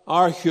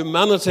our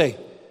humanity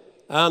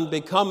and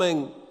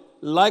becoming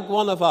like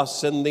one of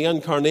us in the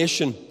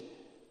incarnation,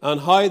 and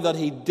how that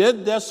he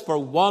did this for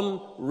one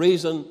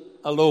reason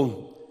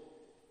alone: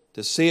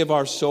 to save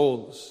our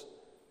souls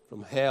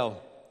from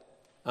hell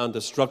and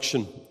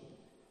destruction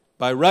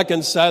by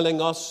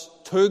reconciling us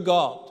to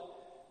God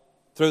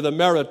through the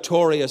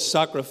meritorious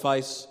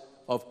sacrifice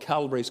of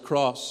Calvary's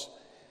cross.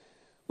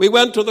 We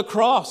went to the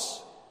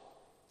cross.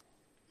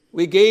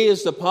 We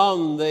gazed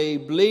upon the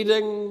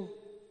bleeding,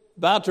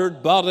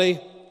 battered body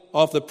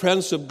of the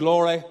Prince of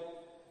Glory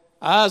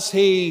as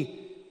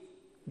he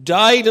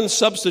died in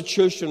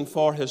substitution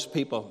for his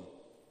people.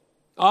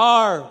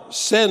 Our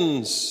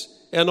sins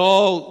in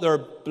all their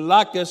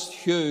blackest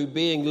hue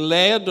being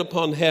laid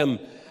upon him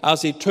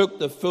as he took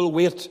the full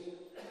weight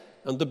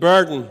and the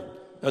burden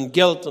and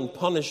guilt and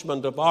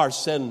punishment of our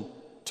sin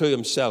to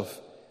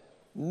himself.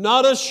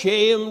 Not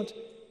ashamed,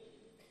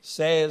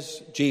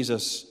 says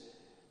Jesus.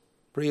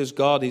 Praise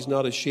God, he's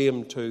not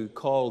ashamed to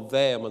call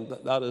them, and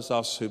that is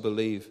us who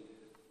believe,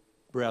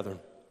 brethren.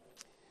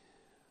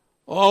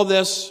 All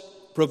this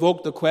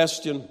provoked the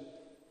question,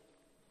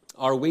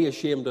 are we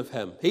ashamed of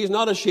him? He's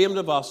not ashamed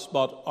of us,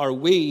 but are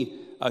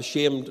we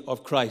ashamed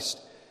of Christ?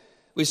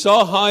 We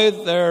saw how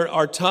there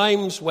are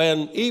times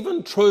when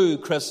even true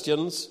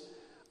Christians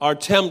are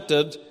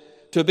tempted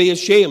to be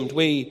ashamed.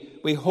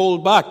 We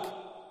hold back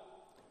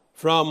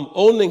from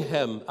owning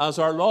him as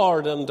our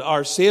Lord and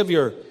our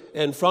Savior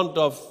in front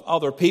of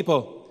other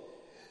people.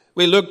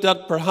 We looked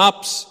at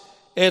perhaps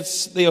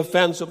it's the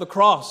offense of the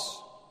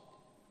cross.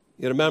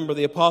 You remember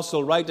the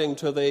apostle writing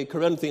to the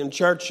Corinthian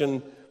church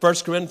in 1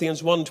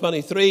 Corinthians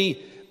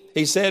 1:23.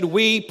 He said,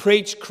 we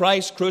preach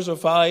Christ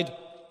crucified,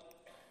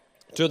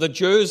 to the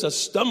Jews a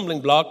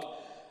stumbling block,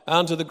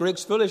 and to the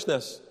Greeks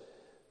foolishness.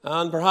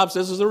 And perhaps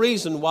this is the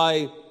reason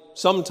why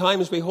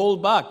sometimes we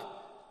hold back.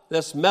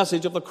 This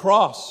message of the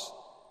cross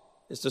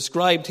is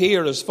described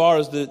here as far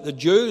as the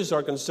Jews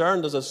are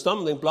concerned as a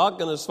stumbling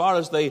block, and as far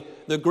as the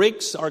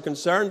Greeks are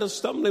concerned as a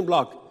stumbling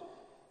block.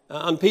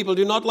 And people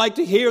do not like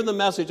to hear the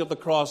message of the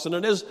cross, and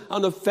it is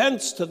an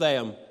offense to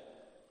them.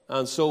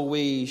 And so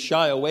we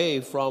shy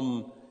away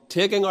from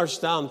taking our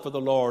stand for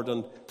the Lord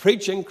and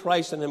preaching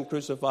Christ and him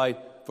crucified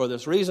for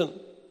this reason.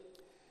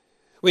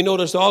 We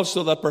notice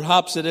also that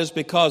perhaps it is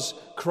because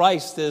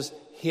Christ is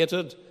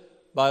hated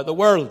by the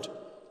world.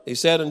 He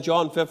said in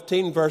John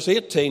 15, verse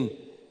 18,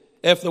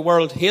 if the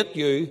world hate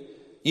you,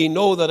 ye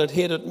know that it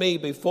hated me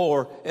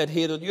before it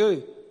hated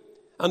you.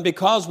 And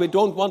because we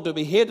don't want to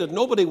be hated,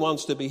 nobody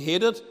wants to be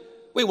hated.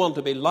 We want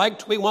to be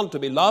liked, we want to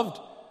be loved.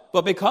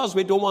 But because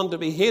we don't want to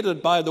be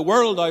hated by the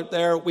world out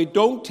there, we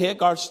don't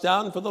take our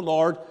stand for the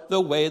Lord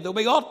the way that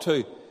we ought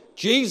to.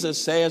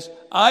 Jesus says,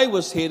 I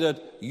was hated,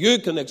 you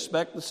can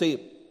expect the same.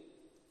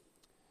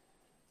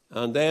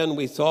 And then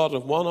we thought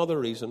of one other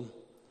reason.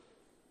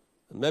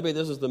 And maybe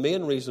this is the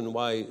main reason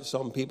why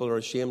some people are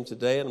ashamed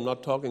today, and I'm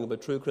not talking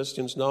about true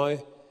Christians now.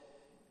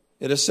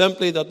 It is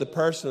simply that the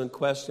person in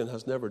question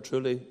has never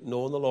truly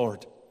known the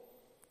Lord.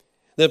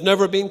 They've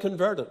never been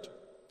converted.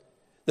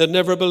 They've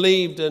never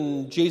believed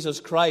in Jesus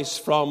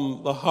Christ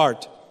from the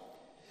heart.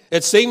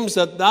 It seems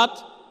that that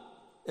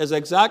is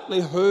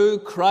exactly who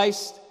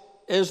Christ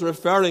is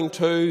referring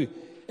to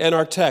in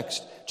our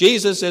text.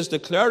 Jesus is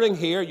declaring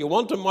here, you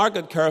want to mark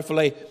it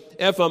carefully,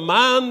 if a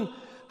man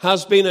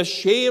has been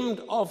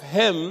ashamed of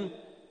him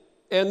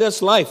in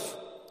this life,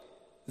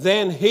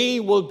 then he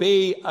will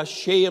be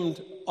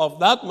ashamed of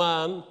that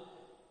man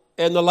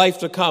in the life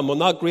to come, on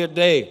that great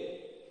day.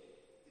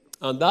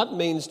 And that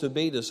means to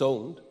be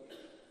disowned,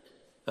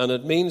 and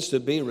it means to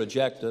be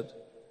rejected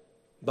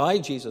by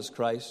Jesus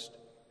Christ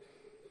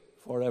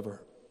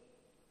forever.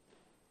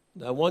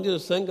 And I want you to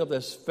think of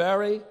this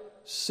very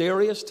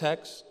serious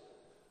text.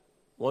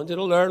 I want you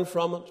to learn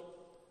from it.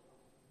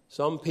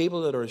 Some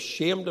people that are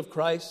ashamed of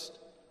Christ,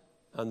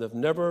 and they've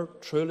never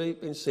truly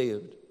been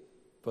saved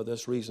for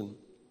this reason.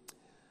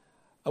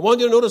 I want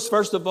you to notice,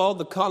 first of all,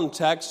 the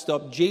context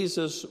of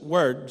Jesus'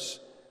 words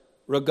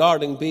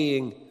regarding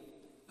being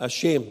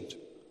ashamed.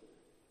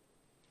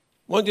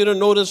 I want you to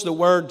notice the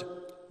word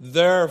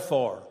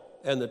therefore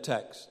in the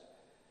text.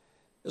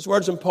 This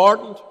word's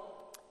important.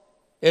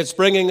 It's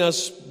bringing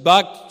us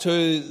back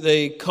to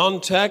the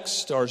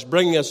context, or it's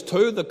bringing us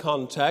to the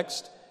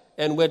context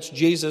in which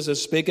Jesus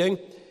is speaking.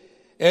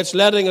 It's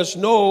letting us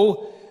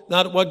know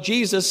that what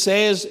Jesus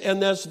says in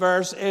this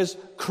verse is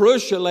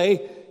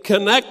crucially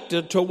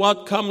connected to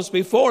what comes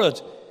before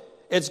it.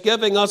 It's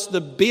giving us the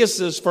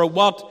basis for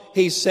what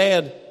he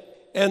said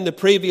in the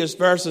previous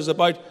verses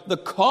about the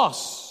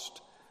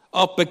cost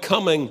of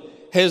becoming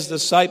his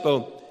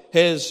disciple,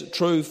 his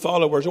true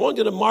followers. I want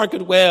you to mark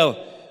it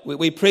well.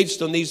 We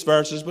preached on these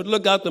verses, but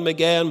look at them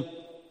again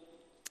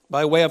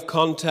by way of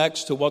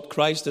context to what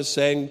Christ is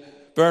saying.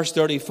 Verse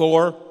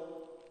 34,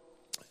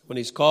 when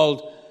he's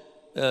called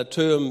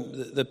to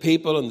him the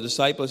people and the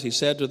disciples, he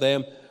said to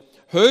them,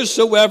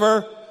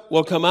 whosoever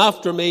will come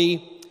after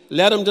me,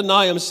 let him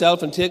deny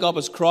himself and take up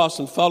his cross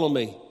and follow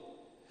me.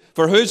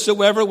 For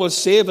whosoever will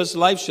save his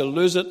life shall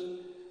lose it,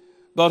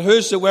 but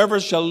whosoever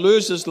shall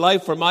lose his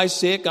life for my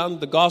sake and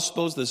the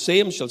gospel's, the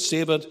same shall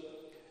save it.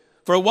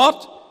 For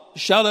what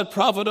shall it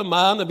profit a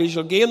man if he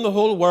shall gain the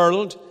whole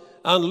world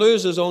and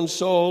lose his own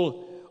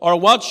soul? Or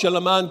what shall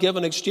a man give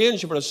in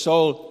exchange for his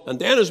soul? And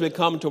then as we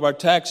come to our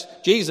text,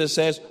 Jesus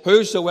says,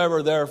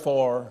 whosoever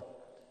therefore.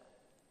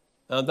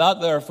 And that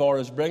therefore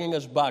is bringing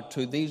us back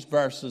to these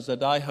verses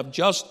that I have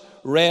just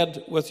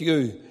read with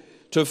you.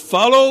 To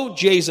follow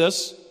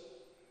Jesus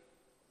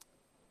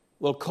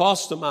will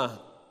cost a man.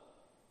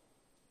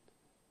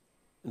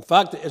 In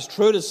fact, it's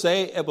true to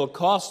say it will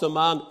cost a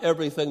man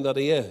everything that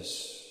he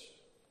is.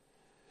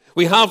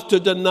 We have to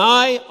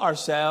deny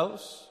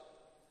ourselves,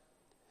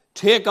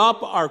 take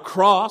up our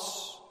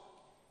cross,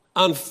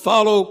 and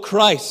follow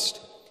Christ.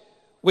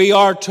 We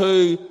are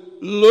to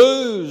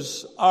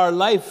lose our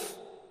life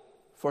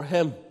for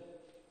him.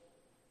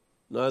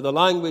 Now, the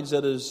language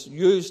that is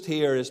used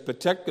here is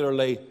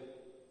particularly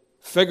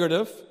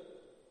figurative,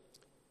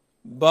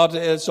 but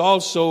it's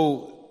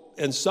also,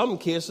 in some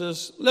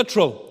cases,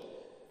 literal.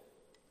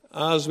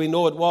 As we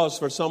know it was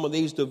for some of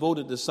these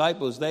devoted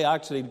disciples, they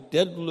actually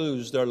did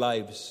lose their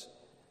lives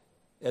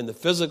in the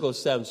physical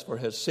sense for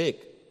his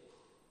sake.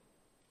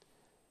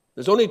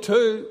 There's only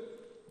two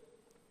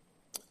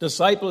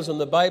disciples in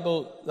the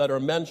Bible that are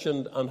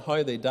mentioned and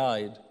how they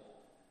died.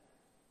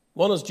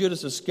 One is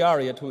Judas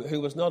Iscariot, who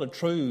was not a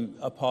true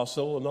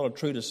apostle and not a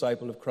true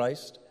disciple of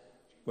Christ.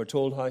 We're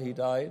told how he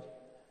died.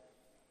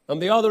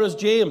 And the other is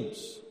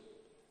James.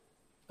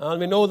 And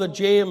we know that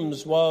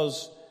James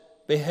was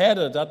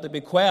beheaded at the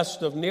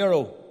bequest of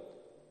Nero.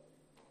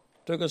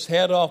 Took his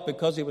head off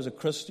because he was a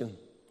Christian.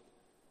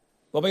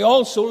 But we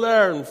also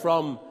learn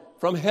from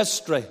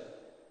history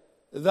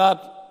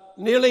that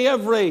nearly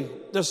every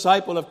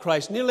disciple of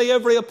Christ, nearly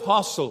every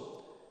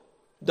apostle,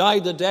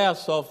 died the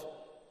death of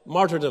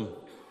martyrdom.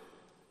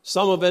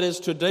 Some of it is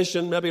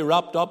tradition, maybe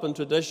wrapped up in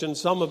tradition.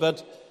 Some of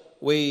it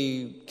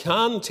we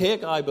can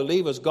take, I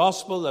believe, as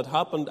gospel that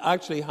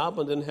actually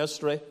happened in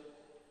history.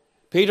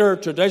 Peter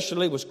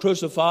traditionally was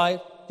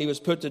crucified. He was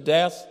put to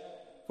death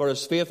for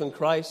his faith in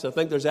Christ. I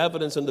think there's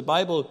evidence in the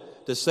Bible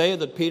to say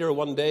that Peter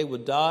one day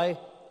would die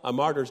a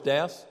martyr's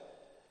death.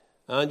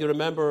 And you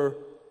remember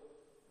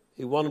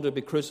he wanted to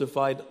be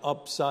crucified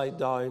upside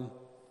down,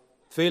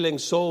 feeling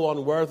so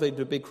unworthy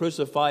to be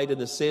crucified in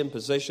the same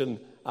position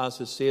as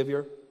his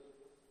Savior.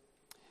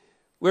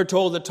 We're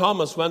told that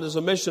Thomas went as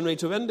a missionary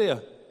to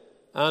India.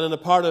 And in a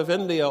part of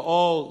India,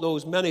 all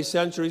those many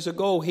centuries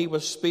ago, he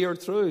was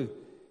speared through.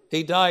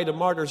 He died a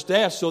martyr's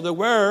death. So there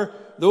were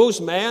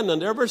those men,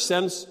 and ever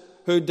since,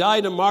 who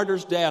died a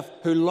martyr's death,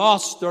 who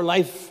lost their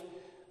life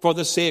for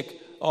the sake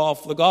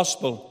of the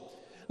gospel.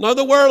 Now,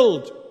 the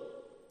world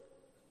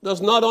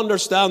does not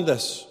understand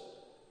this.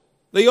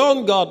 The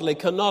ungodly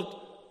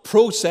cannot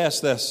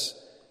process this.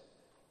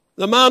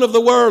 The man of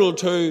the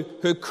world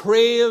who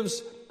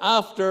craves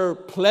after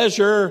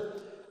pleasure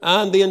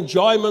and the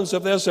enjoyments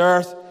of this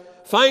earth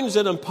finds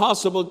it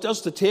impossible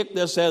just to take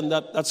this in,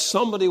 that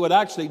somebody would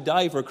actually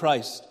die for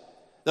Christ,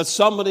 that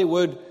somebody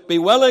would be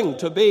willing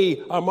to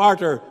be a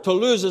martyr, to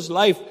lose his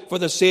life for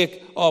the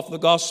sake of the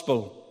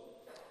gospel.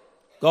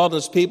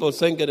 Godless people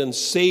think it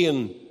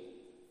insane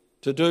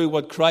to do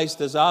what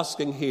Christ is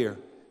asking here,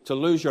 to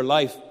lose your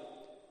life,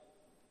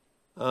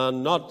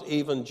 and not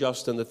even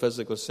just in the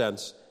physical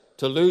sense,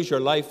 to lose your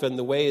life in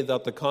the way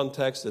that the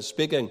context is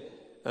speaking.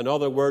 In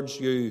other words,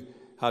 you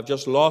have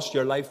just lost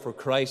your life for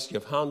Christ.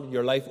 You've handed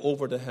your life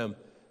over to him.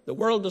 The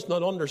world does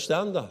not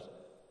understand that.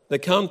 They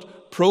can't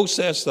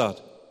process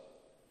that.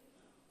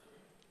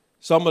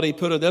 Somebody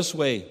put it this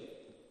way: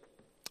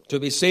 to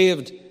be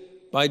saved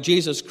by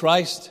Jesus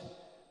Christ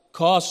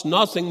costs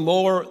nothing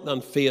more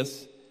than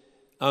faith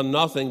and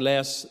nothing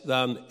less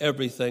than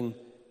everything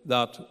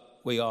that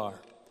we are.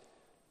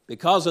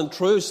 Because in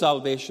true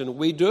salvation,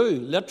 we do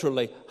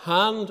literally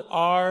hand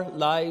our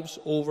lives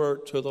over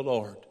to the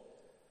Lord,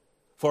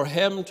 for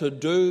him to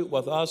do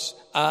with us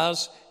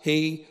as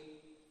he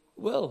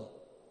will.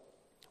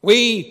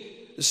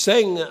 We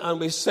sing, and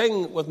we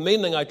sing with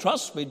meaning, I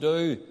trust we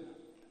do.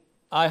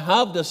 I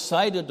have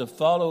decided to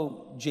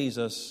follow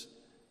Jesus.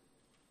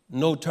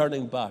 No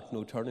turning back,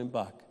 no turning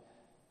back.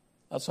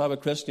 That's how a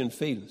Christian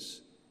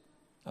feels.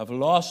 I've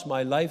lost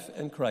my life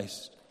in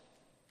Christ.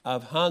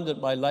 I've handed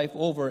my life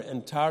over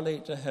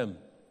entirely to him.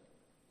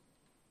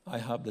 I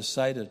have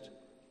decided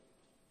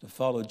to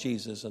follow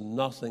Jesus, and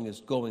nothing is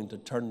going to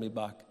turn me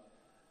back.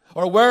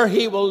 Or where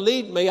he will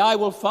lead me, I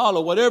will follow.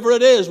 Whatever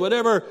it is,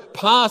 whatever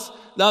path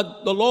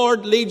that the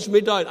Lord leads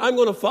me down, I'm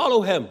going to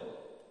follow him.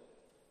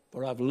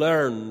 For I've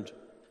learned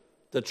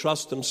to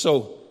trust him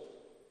so.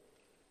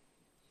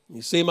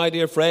 You see, my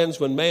dear friends,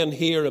 when men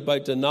hear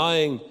about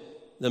denying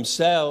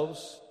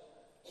themselves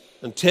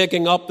and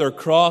taking up their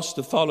cross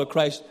to follow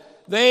Christ,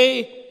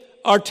 they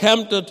are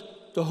tempted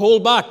to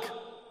hold back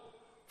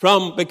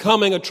from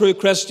becoming a true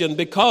Christian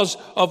because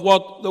of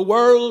what the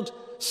world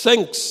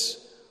thinks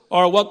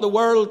or what the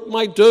world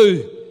might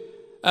do.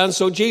 And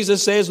so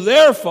Jesus says,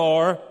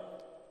 therefore,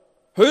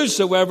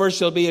 whosoever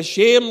shall be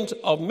ashamed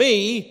of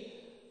me,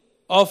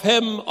 of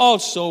him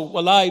also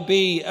will I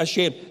be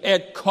ashamed.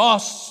 It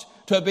costs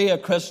to be a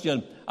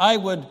Christian. I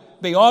would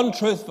be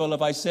untruthful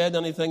if I said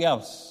anything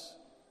else.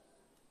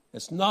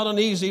 It's not an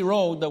easy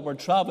road that we're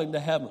traveling to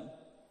heaven.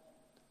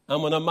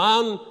 And when a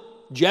man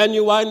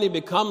genuinely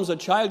becomes a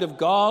child of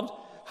God,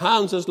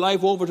 hands his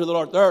life over to the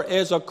Lord, there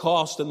is a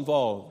cost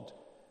involved.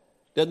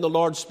 Didn't the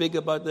Lord speak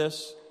about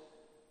this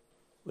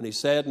when he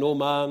said, no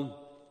man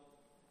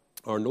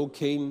or no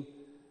king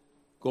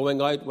going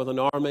out with an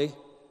army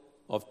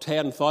of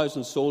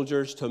 10,000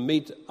 soldiers to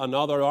meet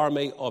another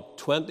army of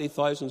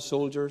 20,000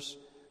 soldiers,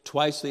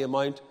 twice the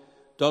amount,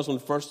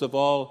 doesn't first of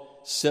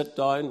all sit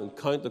down and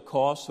count the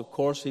cost? Of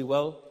course he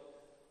will.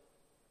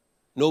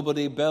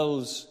 Nobody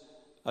builds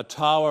a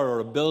tower or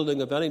a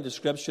building of any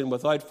description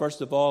without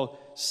first of all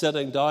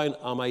sitting down.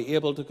 Am I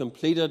able to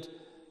complete it?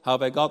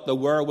 Have I got the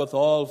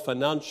wherewithal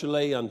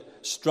financially and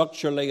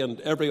structurally and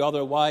every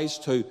other wise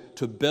to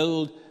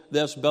build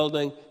this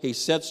building? He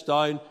sits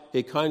down,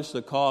 he counts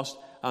the cost,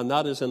 and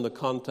that is in the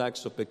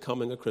context of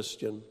becoming a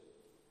Christian.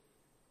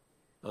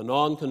 A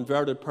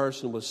non-converted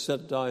person will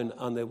sit down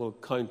and they will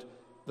count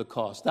the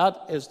cost.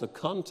 That is the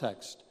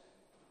context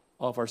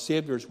of our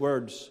Saviour's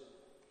words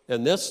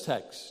in this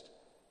text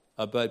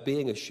about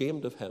being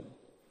ashamed of him.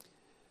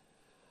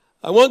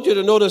 I want you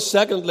to notice,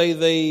 secondly,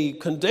 the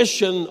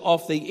condition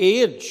of the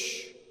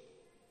age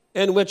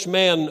in which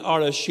men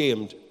are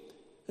ashamed.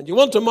 And you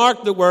want to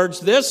mark the words,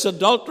 this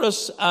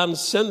adulterous and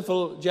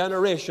sinful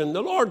generation.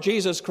 The Lord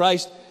Jesus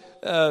Christ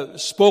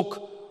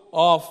spoke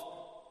of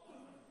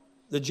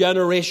the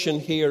generation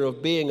here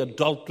of being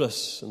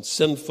adulterous and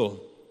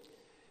sinful.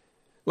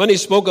 When he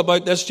spoke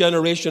about this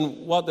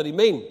generation, what did he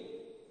mean?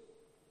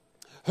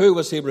 Who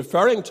was he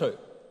referring to?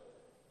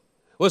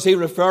 Was he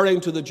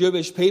referring to the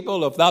Jewish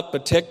people of that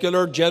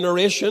particular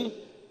generation?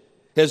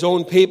 His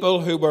own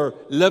people who were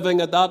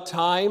living at that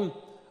time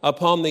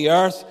upon the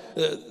earth?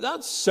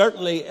 That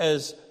certainly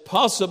is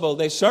possible.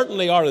 They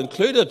certainly are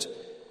included.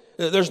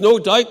 There's no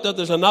doubt that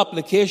there's an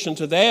application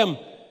to them.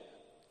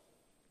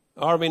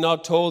 Are we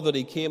not told that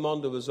he came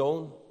unto his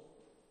own,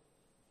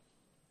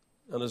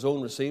 and his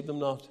own received him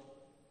not?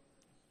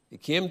 He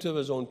came to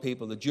his own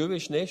people, the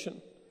Jewish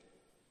nation,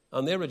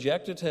 and they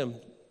rejected him.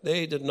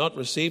 They did not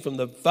receive him.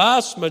 The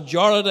vast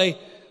majority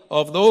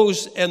of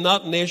those in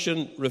that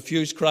nation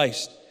refused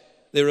Christ.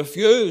 They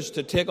refused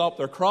to take up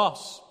their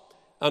cross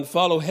and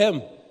follow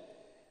him.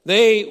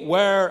 They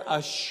were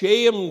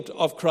ashamed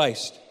of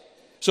Christ.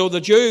 So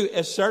the Jew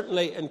is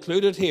certainly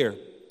included here.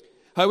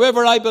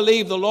 However, I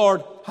believe the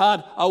Lord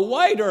had a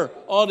wider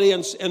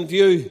audience in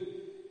view.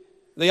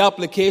 The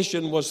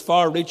application was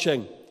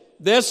far-reaching.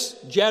 This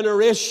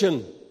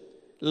generation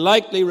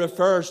likely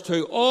refers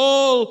to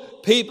all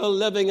people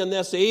living in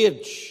this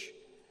age,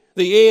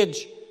 the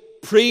age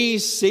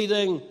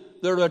preceding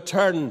the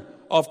return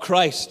of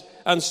Christ.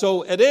 And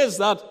so it is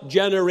that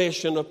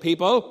generation of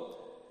people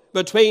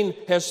between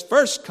his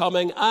first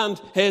coming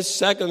and his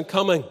second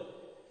coming.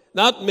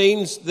 That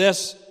means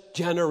this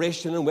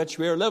generation in which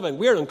we are living.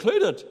 We're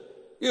included.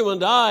 You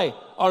and I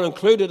are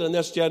included in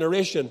this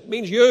generation. It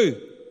means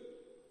you.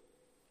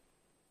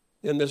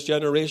 In this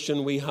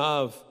generation we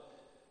have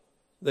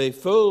the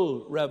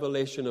full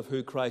revelation of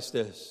who Christ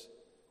is.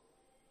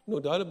 No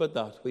doubt about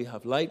that. We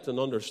have light and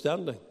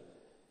understanding.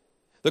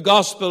 The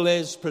gospel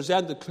is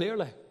presented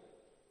clearly.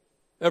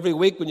 Every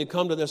week when you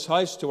come to this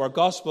house, to our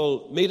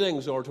gospel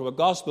meetings or to a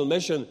gospel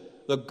mission,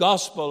 the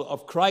gospel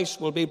of Christ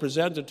will be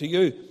presented to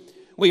you.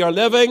 We are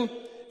living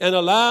in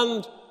a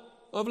land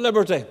of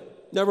liberty.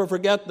 Never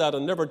forget that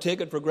and never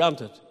take it for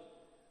granted.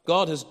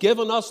 God has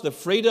given us the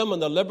freedom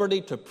and the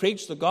liberty to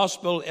preach the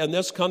gospel in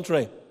this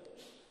country.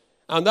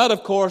 And that,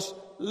 of course,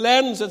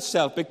 lends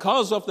itself,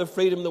 because of the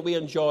freedom that we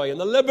enjoy and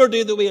the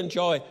liberty that we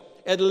enjoy,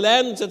 it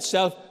lends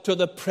itself to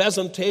the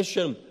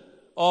presentation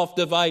of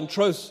divine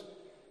truth,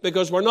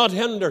 because we're not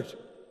hindered.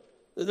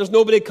 There's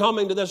nobody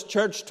coming to this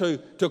church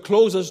to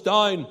close us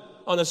down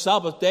on a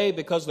Sabbath day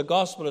because the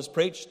gospel is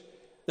preached.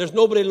 There's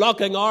nobody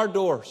locking our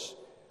doors.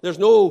 There's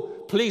no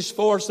police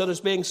force that is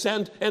being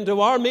sent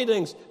into our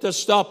meetings to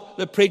stop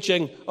the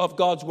preaching of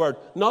God's word.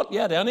 Not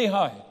yet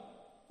anyhow.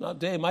 That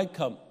day might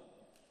come.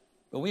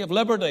 But we have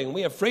liberty and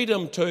we have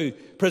freedom to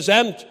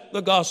present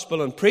the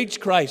gospel and preach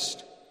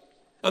Christ.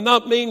 And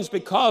that means,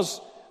 because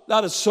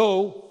that is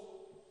so,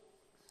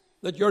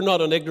 that you're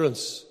not in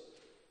ignorance.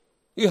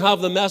 You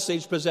have the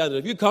message presented.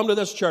 If you come to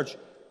this church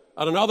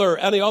and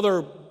any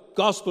other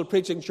gospel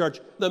preaching church,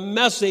 the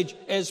message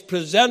is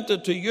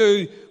presented to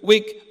you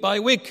week by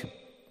week.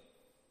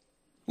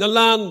 The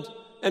land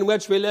in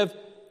which we live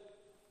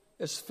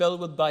is filled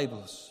with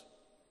Bibles.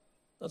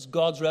 That's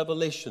God's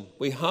revelation.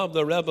 We have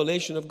the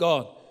revelation of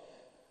God.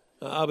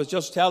 I was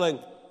just telling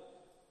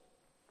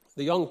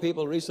the young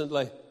people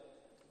recently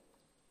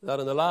that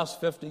in the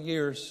last 50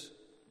 years,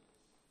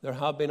 there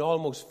have been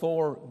almost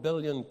 4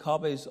 billion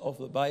copies of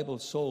the Bible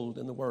sold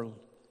in the world.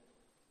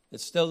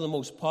 It's still the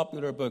most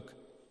popular book.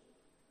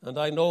 And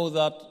I know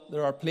that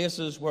there are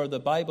places where the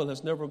Bible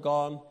has never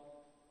gone.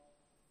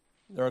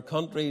 There are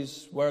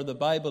countries where the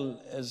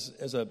Bible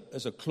is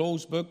a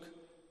closed book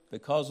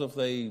because of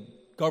the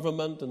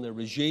government and the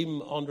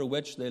regime under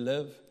which they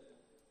live.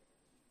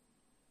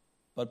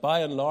 But by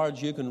and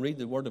large, you can read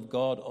the Word of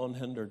God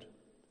unhindered.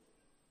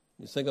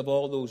 You think of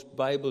all those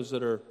Bibles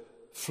that are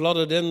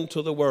flooded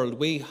into the world.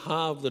 We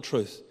have the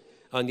truth,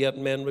 and yet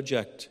men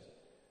reject,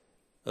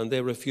 and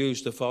they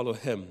refuse to follow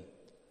him.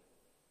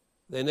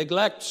 They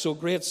neglect so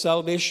great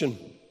salvation,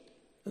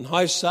 and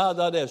how sad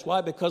that is.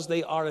 Why? Because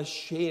they are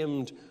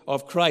ashamed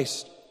of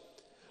Christ.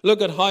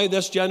 Look at how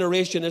this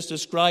generation is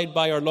described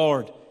by our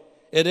Lord.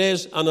 It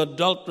is an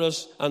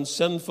adulterous and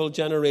sinful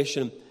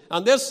generation.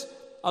 And this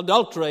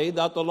adultery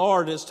that the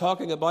Lord is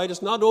talking about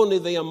is not only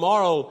the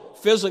immoral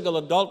physical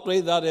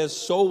adultery that is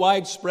so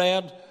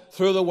widespread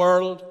through the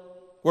world.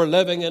 We're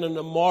living in an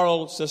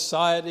immoral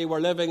society.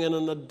 We're living in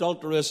an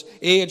adulterous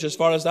age as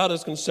far as that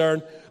is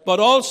concerned, but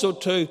also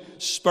to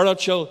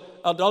spiritual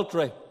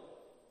adultery.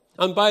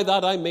 And by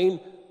that I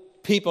mean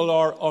people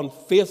are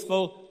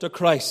unfaithful to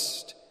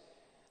Christ.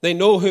 They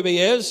know who he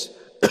is.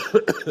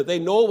 They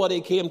know what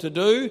he came to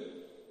do,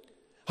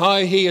 how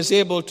he is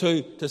able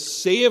to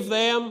save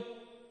them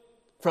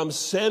from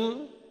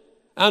sin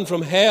and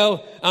from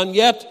hell, and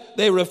yet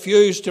they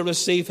refuse to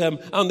receive him,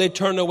 and they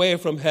turn away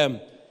from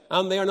him,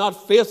 and they are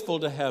not faithful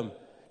to him,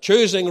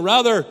 choosing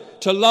rather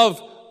to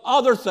love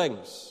other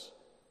things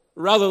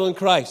rather than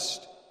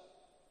Christ,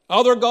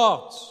 other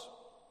gods,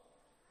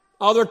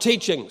 other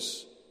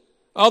teachings,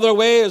 other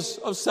ways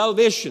of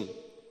salvation.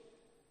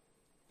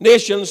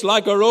 Nations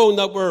like our own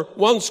that were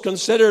once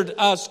considered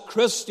as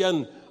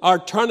Christian are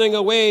turning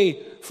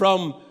away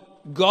from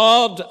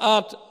God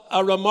at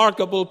a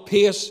remarkable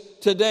pace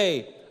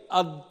today,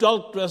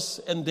 adulterous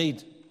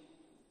indeed,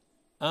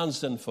 and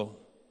sinful.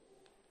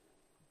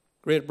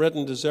 Great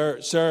Britain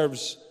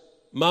serves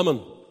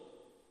Mammon.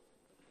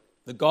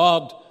 The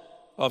god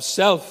of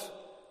self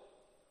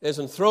is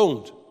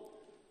enthroned.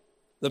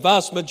 The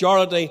vast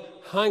majority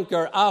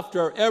hanker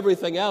after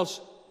everything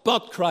else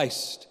but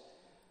Christ.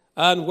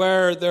 And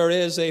where there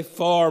is a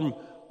form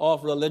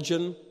of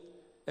religion,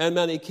 in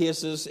many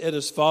cases it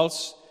is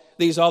false.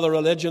 These other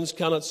religions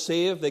cannot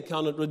save, they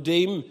cannot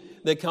redeem,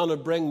 they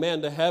cannot bring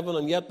men to heaven,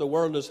 and yet the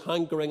world is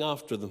hankering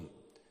after them.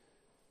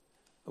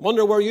 I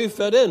wonder where you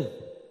fit in.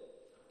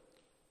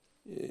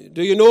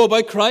 Do you know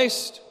about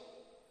Christ?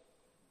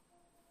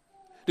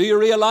 Do you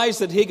realize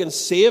that he can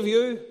save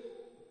you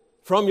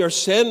from your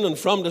sin and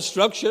from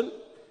destruction?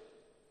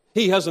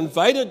 He has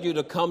invited you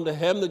to come to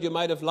him that you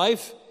might have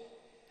life.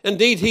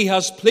 Indeed, he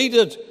has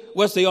pleaded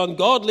with the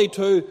ungodly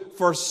to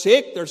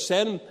forsake their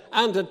sin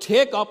and to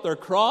take up their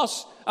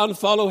cross and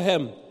follow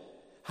him.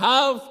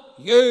 Have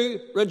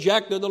you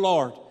rejected the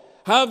Lord?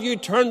 Have you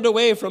turned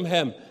away from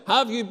him?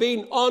 Have you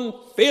been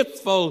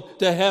unfaithful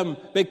to him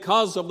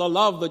because of the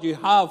love that you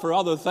have for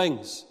other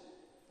things?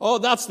 Oh,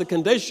 that's the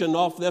condition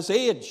of this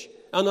age,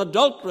 an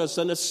adulterous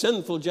and a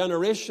sinful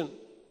generation.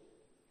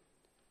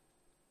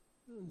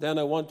 Then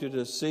I want you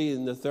to see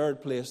in the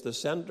third place the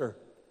center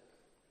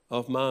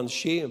of man's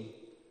shame.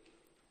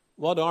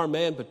 What are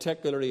men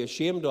particularly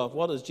ashamed of?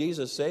 What does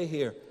Jesus say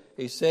here?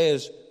 He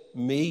says,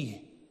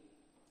 me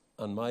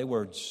and my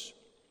words.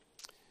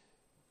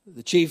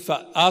 The chief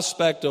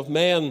aspect of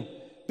man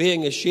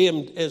being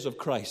ashamed is of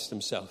Christ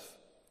himself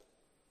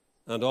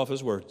and of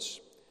his words.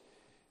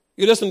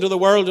 You listen to the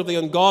world of the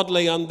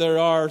ungodly, and there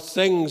are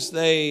things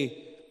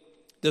they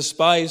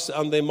despise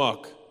and they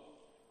mock.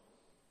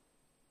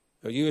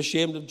 Are you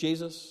ashamed of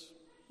Jesus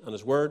and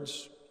his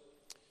words?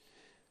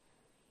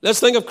 Let's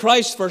think of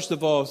Christ first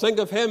of all. Think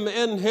of him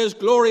in his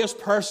glorious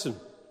person.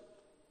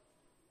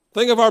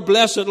 Think of our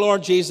blessed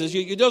Lord Jesus.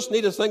 You just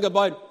need to think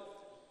about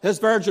his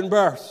virgin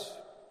birth.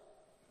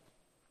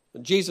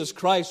 And Jesus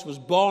Christ was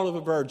born of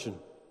a virgin.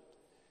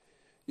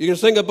 You can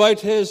think about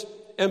his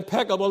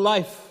impeccable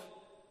life.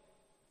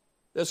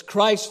 This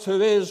Christ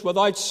who is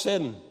without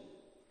sin,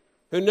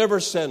 who never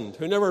sinned,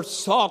 who never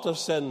thought of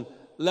sin,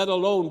 let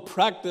alone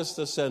practiced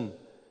the sin,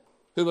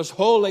 who was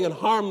holy and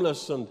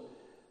harmless and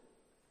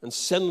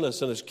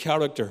sinless in his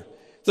character.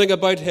 Think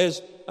about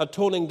his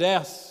atoning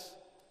death.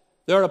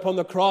 There upon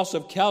the cross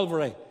of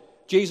Calvary,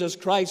 Jesus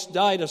Christ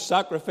died a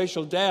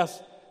sacrificial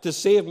death to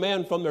save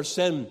men from their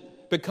sin,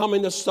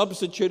 becoming the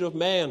substitute of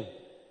man,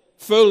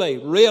 fully,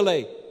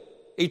 really,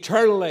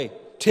 eternally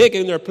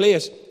taking their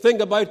place.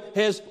 Think about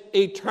his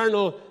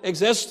eternal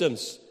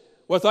existence,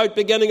 without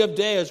beginning of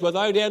days,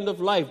 without end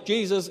of life.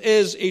 Jesus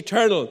is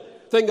eternal.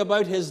 Think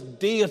about his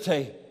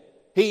deity.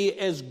 He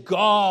is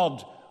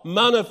God,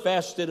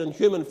 manifested in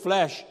human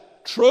flesh,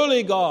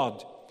 truly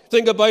God.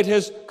 Think about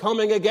his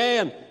coming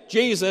again.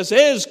 Jesus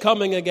is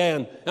coming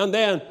again. And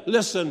then,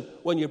 listen,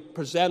 when you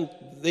present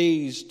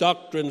these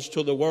doctrines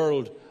to the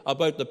world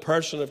about the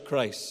person of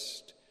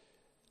Christ,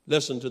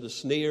 listen to the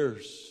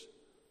sneers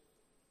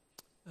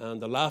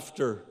and the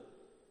laughter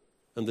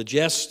and the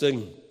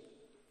jesting.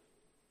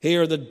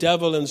 Hear the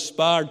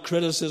devil-inspired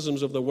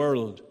criticisms of the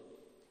world.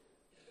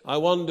 I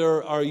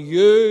wonder, are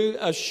you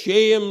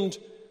ashamed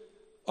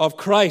of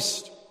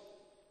Christ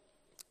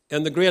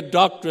and the great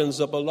doctrines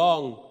that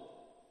belong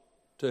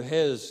to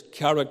his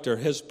character,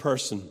 his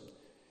person?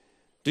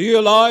 Do you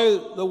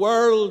allow the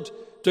world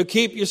to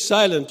keep you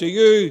silent? Do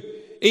you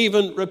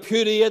even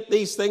repudiate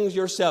these things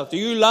yourself? Do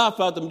you laugh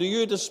at them? Do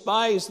you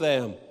despise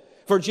them?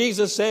 For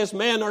Jesus says,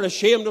 men are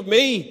ashamed of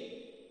me.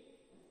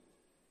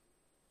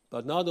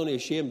 But not only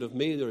ashamed of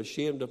me, they're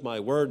ashamed of my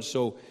words.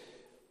 So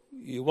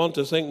you want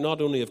to think not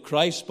only of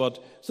Christ,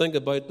 but think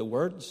about the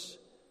words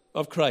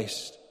of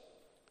Christ.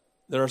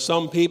 There are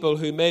some people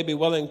who may be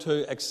willing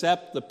to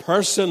accept the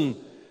person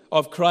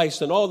of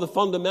Christ and all the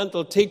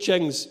fundamental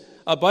teachings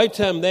about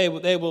him. They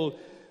will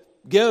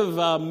give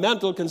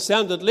mental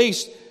consent at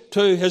least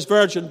to his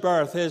virgin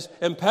birth, his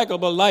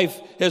impeccable life,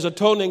 his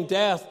atoning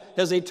death,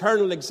 his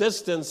eternal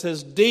existence,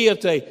 his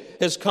deity,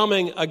 his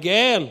coming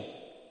again.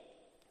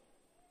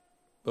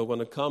 But when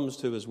it comes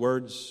to his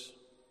words,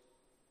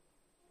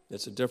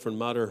 it's a different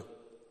matter.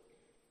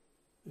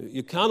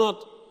 You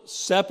cannot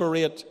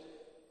separate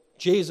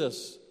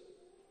Jesus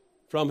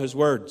from his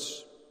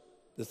words,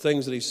 the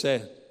things that he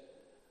said.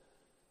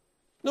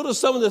 Notice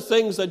some of the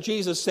things that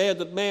Jesus said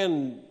that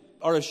men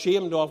are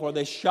ashamed of or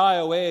they shy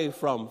away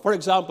from. For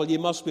example, you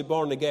must be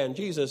born again.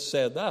 Jesus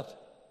said that.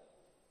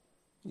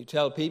 You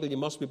tell people you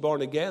must be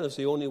born again. It's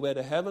the only way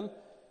to heaven.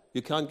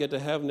 You can't get to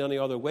heaven any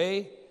other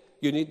way.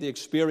 You need the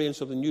experience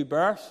of the new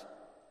birth.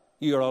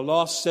 You are a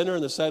lost sinner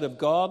in the sight of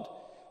God.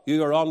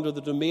 You are under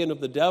the domain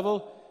of the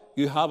devil.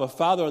 You have a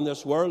father in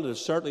this world. It is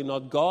certainly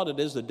not God. It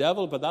is the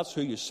devil, but that's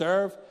who you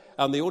serve.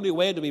 And the only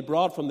way to be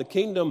brought from the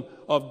kingdom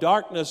of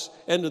darkness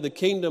into the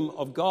kingdom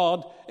of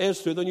God is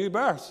through the new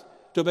birth.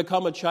 To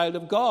become a child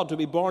of God, to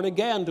be born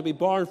again, to be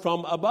born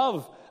from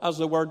above, as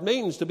the word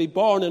means, to be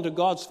born into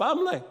God's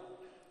family.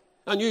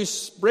 And you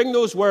bring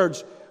those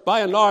words,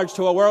 by and large,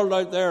 to a world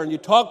out there, and you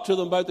talk to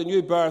them about the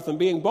new birth and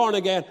being born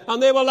again,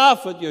 and they will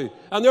laugh at you,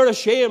 and they're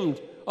ashamed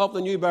of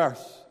the new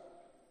birth.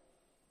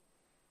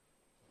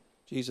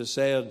 Jesus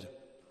said,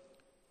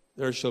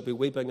 there shall be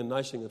weeping and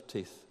gnashing of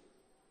teeth.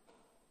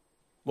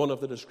 One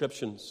of the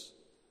descriptions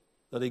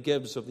that he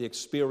gives of the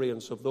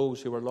experience of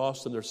those who are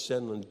lost in their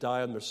sin and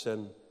die in their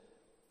sin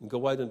and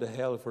go out into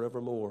hell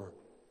forevermore.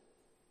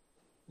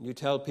 And you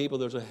tell people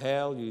there's a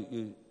hell,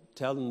 you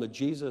tell them that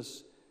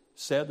Jesus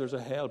said there's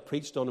a hell,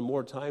 preached on it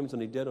more times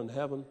than he did on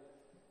heaven.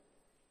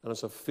 And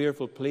it's a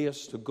fearful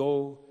place to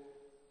go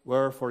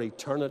where for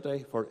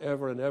eternity,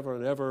 forever and ever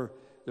and ever,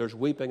 there's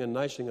weeping and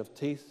gnashing of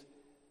teeth.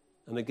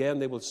 And again,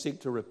 they will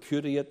seek to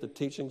repudiate the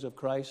teachings of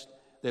Christ.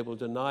 They will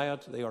deny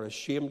it. They are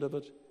ashamed of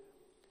it.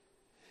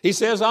 He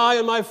says, I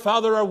and my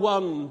Father are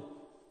one.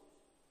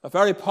 A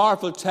very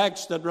powerful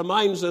text that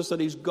reminds us that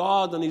he's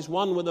God and he's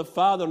one with the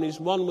Father and he's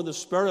one with the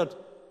Spirit,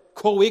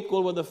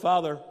 co-equal with the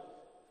Father.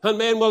 And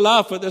men will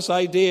laugh at this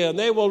idea and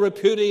they will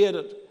repudiate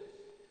it.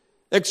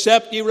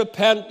 Except ye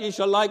repent, ye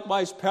shall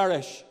likewise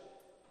perish.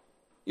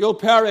 You'll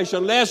perish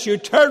unless you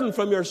turn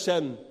from your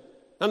sin.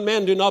 And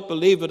men do not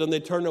believe it, and they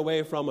turn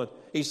away from it.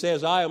 He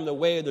says, I am the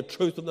way, the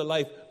truth, and the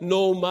life.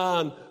 No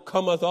man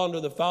cometh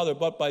unto the Father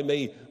but by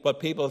me. But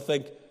people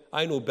think,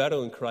 I know better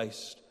than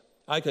Christ.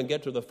 I can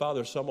get to the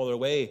Father some other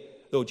way,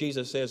 though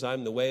Jesus says,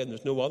 I'm the way, and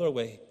there's no other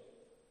way.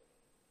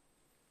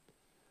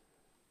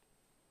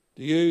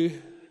 Do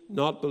you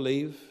not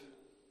believe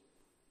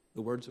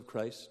the words of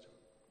Christ?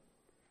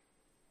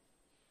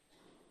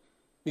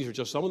 These are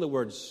just some of the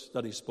words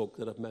that he spoke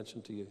that I've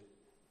mentioned to you.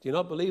 Do you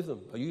not believe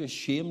them? Are you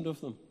ashamed of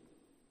them?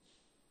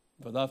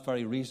 For that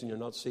very reason, you're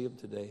not saved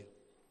today.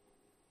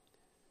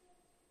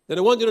 Then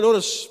I want you to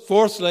notice,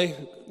 fourthly,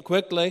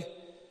 quickly,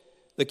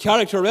 the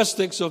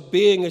characteristics of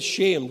being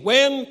ashamed.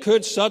 When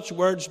could such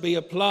words be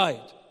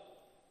applied?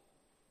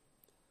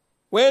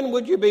 When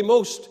would you be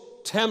most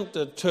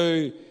tempted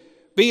to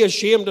be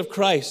ashamed of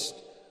Christ?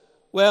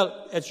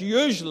 Well, it's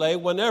usually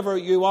whenever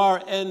you are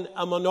in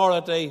a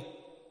minority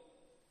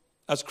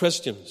as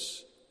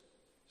Christians.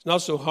 It's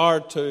not so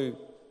hard to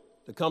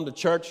come to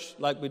church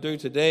like we do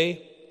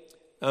today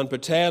and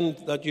pretend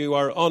that you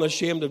are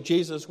unashamed of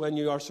Jesus when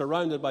you are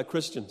surrounded by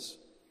Christians.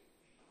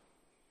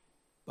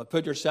 But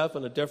put yourself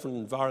in a different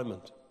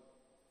environment.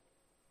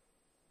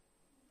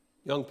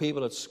 Young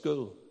people at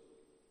school,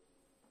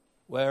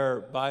 where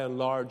by and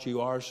large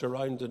you are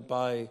surrounded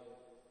by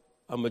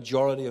a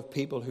majority of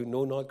people who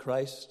know not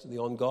Christ,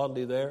 the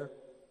ungodly there.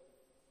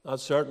 That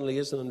certainly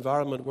is an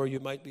environment where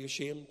you might be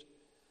ashamed.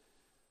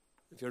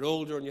 If you're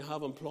older and you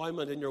have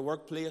employment in your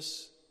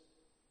workplace,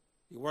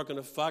 you work in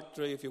a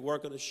factory, if you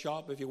work in a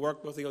shop, if you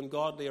work with the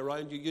ungodly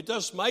around you, you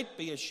just might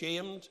be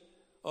ashamed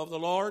of the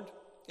Lord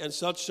in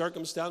such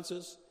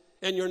circumstances.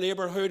 In your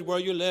neighborhood where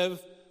you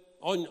live,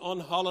 on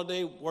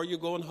holiday, where you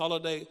go on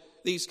holiday,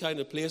 these kind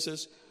of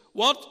places.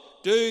 What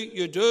do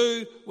you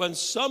do when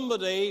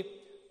somebody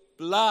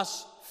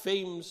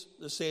blasphemes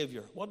the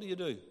Savior? What do?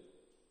 You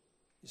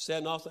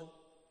say nothing?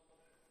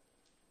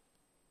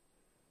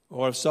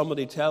 Or if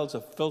somebody tells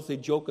a filthy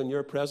joke in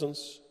your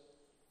presence,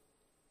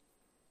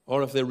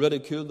 or if they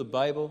ridicule the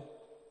Bible,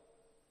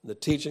 the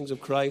teachings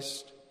of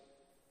Christ,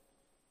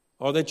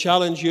 or they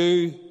challenge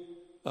you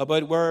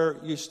about where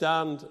you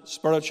stand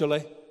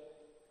spiritually,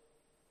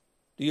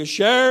 do you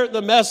share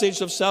the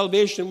message of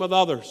salvation with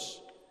others?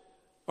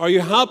 Are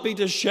you happy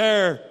to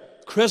share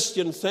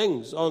Christian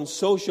things on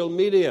social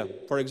media,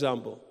 for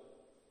example?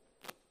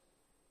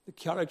 The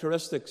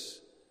characteristics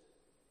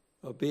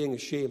of being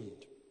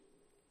ashamed.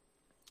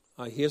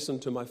 I hasten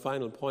to my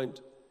final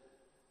point,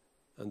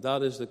 and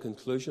that is the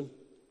conclusion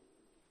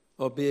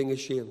of being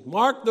ashamed.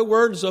 Mark the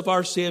words of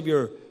our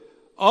Savior.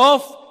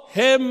 Of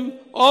him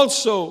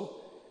also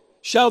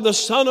shall the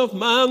Son of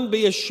Man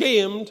be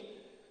ashamed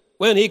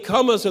when he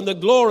cometh in the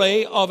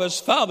glory of his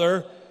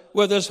Father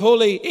with his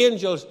holy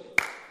angels.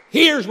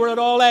 Here's where it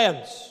all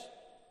ends.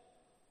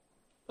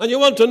 And you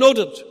want to note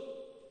it.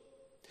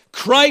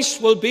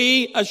 Christ will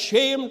be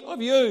ashamed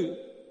of you.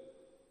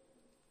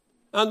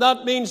 And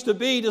that means to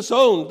be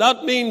disowned.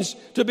 That means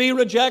to be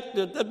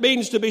rejected. That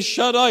means to be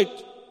shut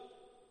out.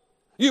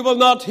 You will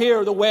not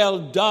hear the well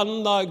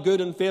done, thou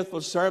good and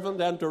faithful servant,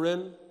 enter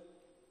in.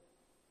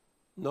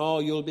 No,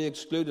 you'll be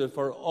excluded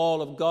for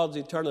all of God's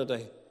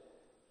eternity.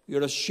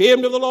 You're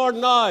ashamed of the Lord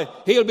now.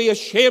 He'll be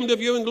ashamed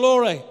of you in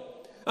glory.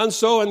 And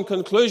so in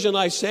conclusion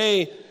I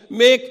say,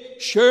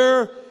 make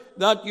sure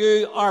that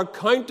you are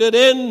counted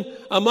in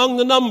among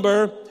the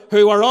number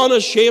who are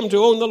unashamed to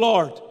own the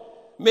Lord.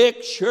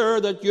 Make sure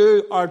that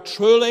you are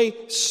truly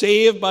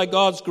saved by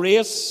God's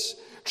grace,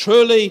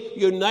 truly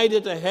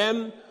united to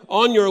Him,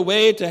 on your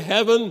way to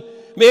heaven.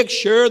 Make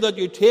sure that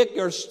you take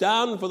your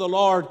stand for the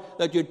Lord,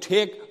 that you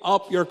take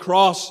up your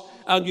cross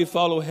and you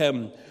follow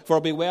Him.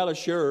 For be well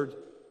assured,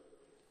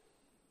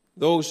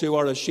 those who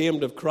are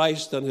ashamed of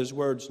Christ and His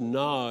words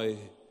now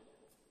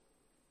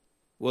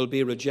will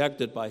be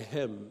rejected by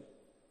Him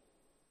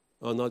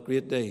on that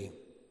great day.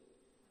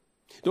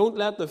 Don't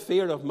let the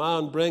fear of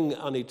man bring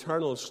an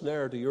eternal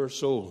snare to your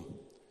soul.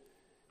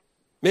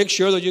 Make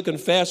sure that you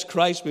confess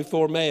Christ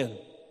before men.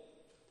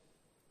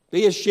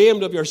 Be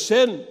ashamed of your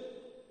sin.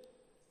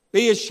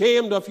 Be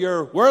ashamed of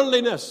your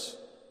worldliness.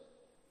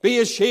 Be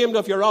ashamed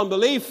of your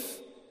unbelief.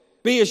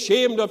 Be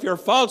ashamed of your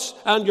faults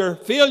and your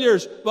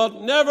failures,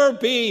 but never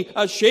be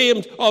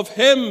ashamed of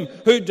Him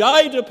who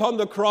died upon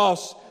the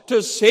cross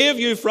to save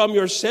you from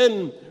your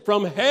sin,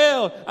 from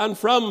hell, and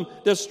from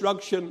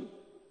destruction.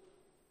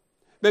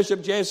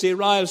 Bishop J.C.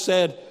 Ryle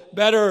said,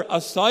 better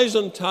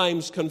 1,000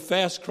 times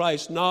confess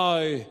Christ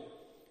now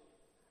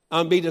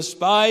and be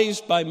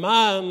despised by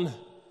man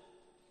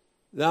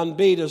than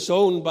be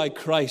disowned by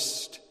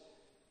Christ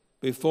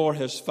before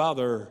His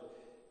Father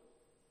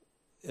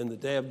in the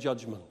day of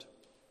judgment.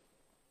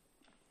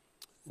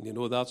 And you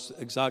know, that's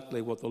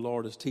exactly what the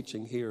Lord is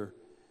teaching here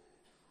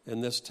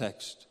in this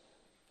text.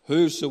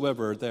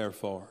 Whosoever,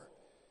 therefore,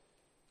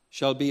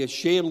 shall be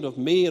ashamed of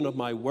me and of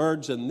my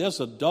words in this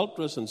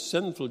adulterous and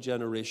sinful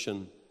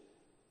generation,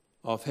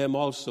 of him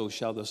also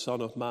shall the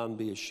Son of Man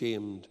be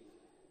ashamed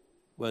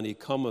when He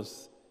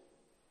cometh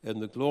in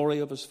the glory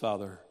of his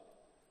Father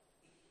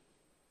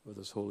with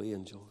his holy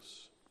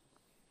angels.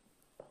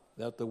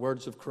 Let the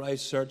words of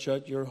Christ search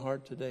out your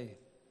heart today,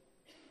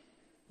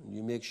 and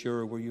you make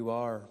sure where you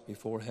are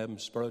before him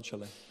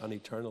spiritually and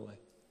eternally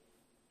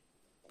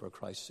for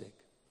Christ's sake.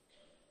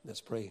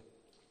 Let's pray.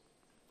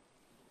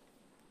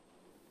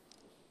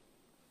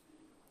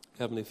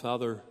 Heavenly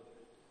Father,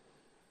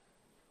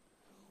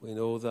 we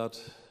know that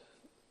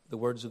the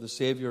words of the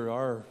Savior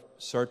are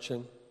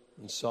searching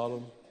and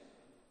solemn,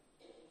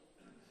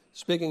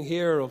 speaking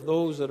here of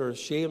those that are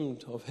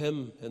ashamed of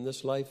him in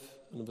this life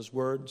and of his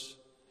words,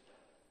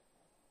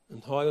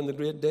 and how on the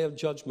great day of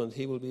judgment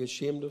he will be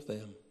ashamed of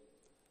them.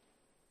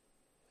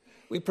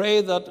 We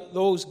pray that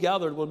those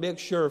gathered will make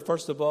sure,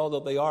 first of all,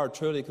 that they are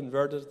truly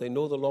converted, they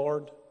know the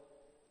Lord,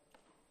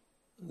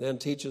 and then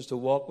teach us to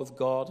walk with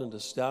God and to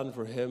stand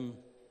for him,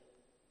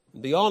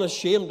 and be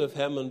unashamed of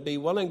him, and be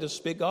willing to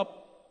speak up,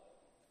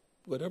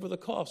 whatever the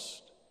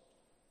cost.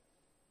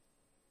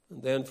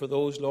 And then for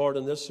those, Lord,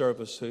 in this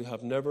service who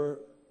have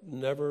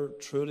never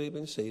truly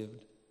been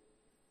saved,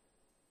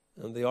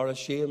 and they are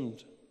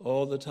ashamed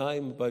all the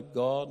time about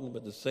God and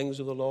about the things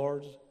of the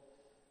Lord,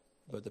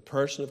 about the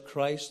person of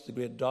Christ, the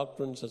great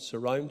doctrines that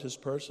surround his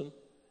person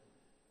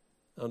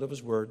and of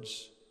his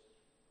words.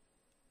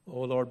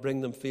 Oh, Lord,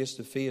 bring them face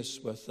to face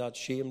with that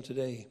shame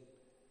today.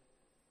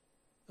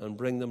 And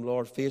bring them,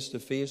 Lord, face to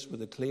face with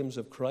the claims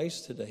of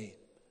Christ today.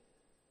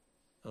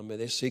 And may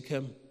they seek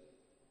him,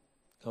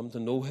 come to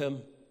know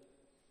him,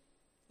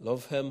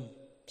 love him,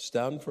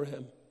 stand for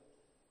him.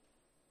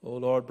 Oh,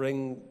 Lord,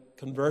 bring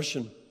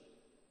conversion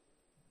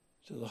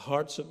to the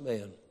hearts of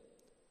men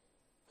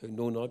who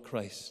know not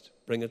Christ.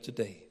 Bring it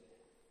today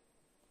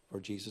for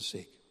Jesus'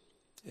 sake.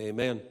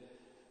 Amen.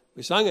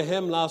 We sang a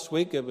hymn last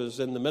week. It was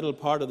in the middle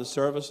part of the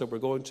service that we're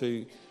going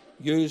to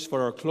use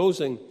for our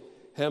closing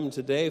hymn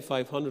today,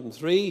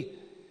 503.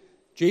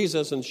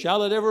 Jesus, and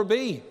shall it ever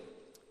be,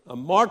 a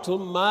mortal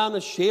man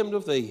ashamed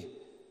of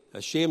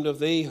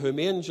thee whom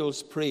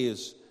angels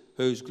praise,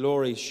 whose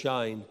glories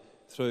shine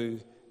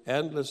through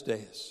endless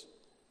days.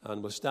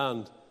 And we'll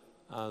stand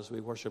as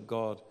we worship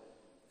God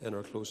in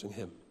our closing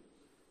hymn.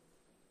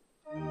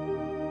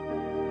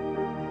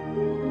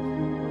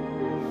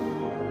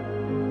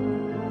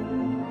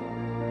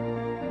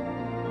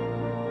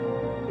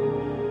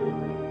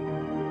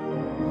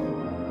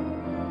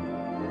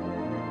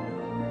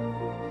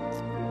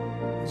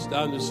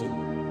 Stand to sing.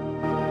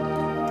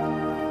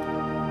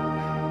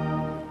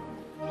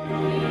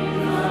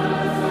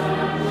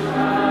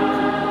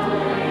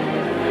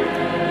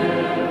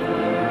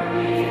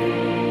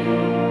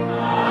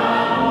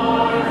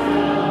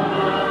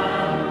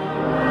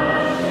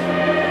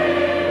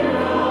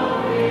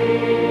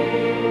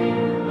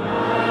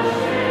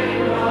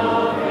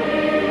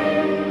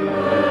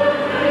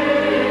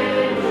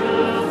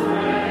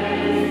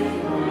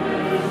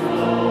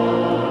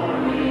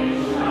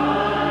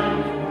 Shine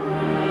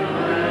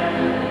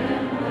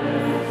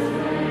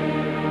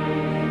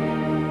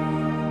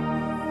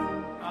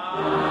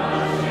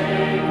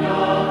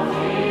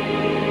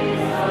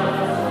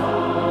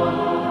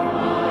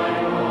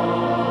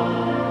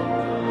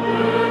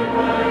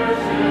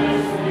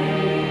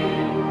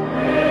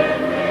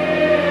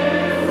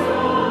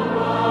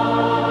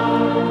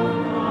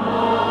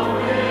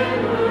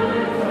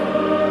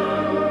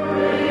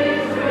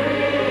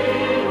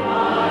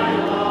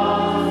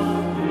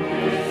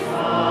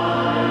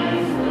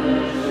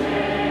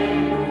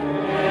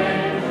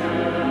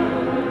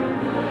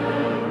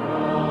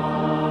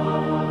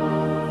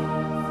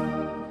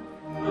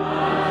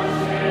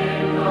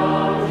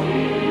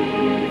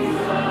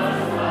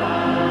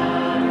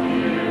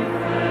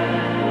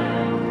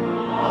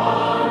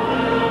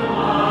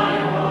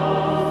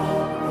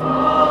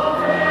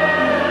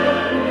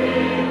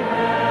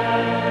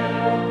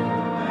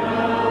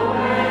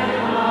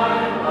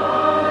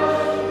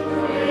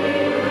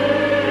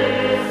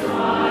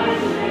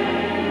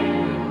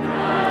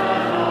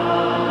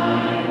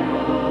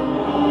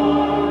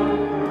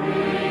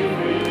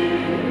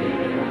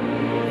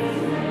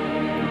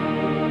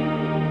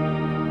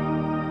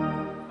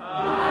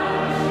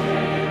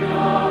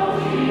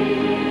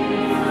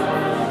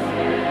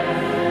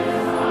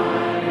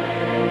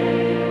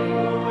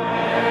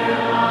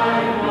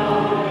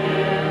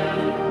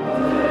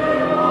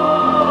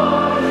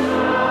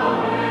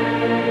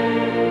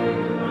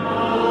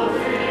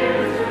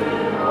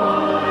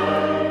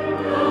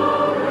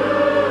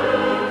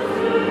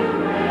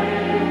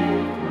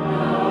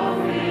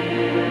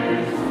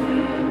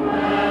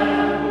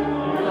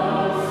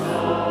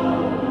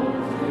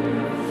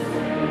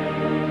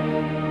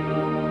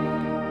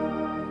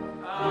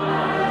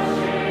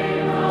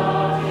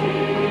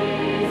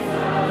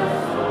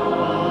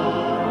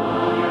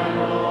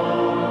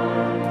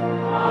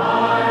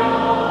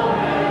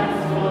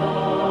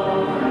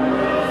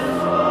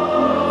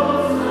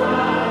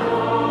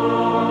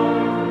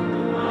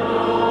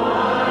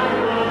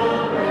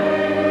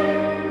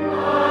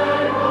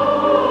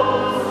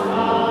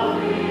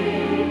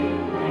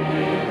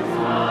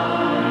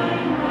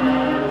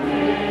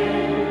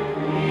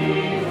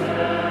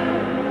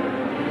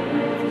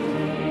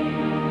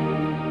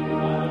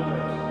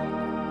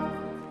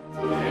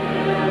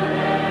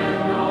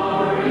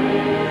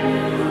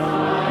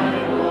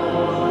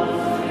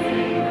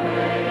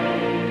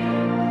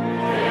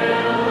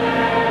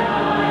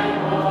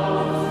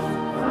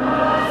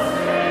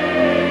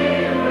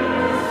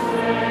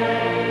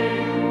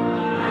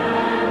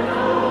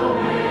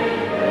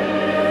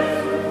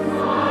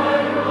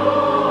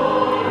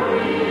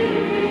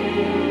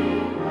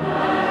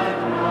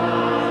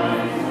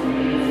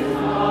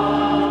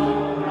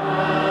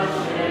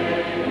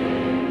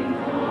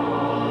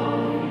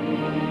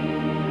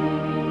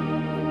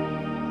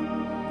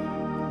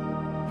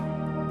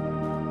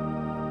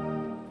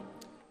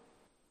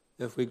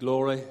If we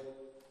glory,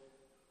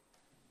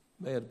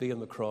 may it be in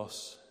the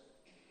cross.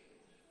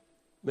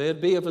 May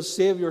it be of a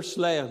Saviour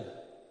slain,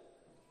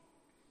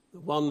 the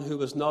one who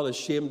was not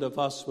ashamed of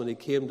us when he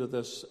came to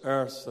this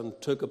earth and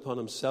took upon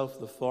himself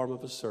the form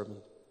of a servant.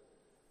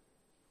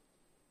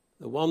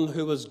 The one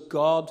who was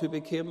God who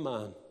became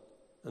man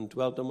and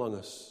dwelt among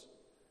us.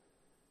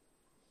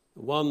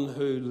 The one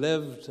who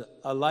lived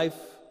a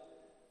life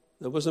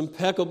that was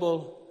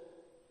impeccable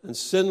and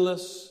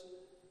sinless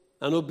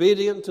and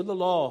obedient to the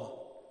law,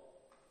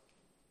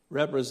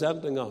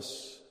 representing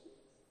us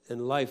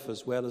in life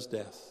as well as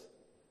death.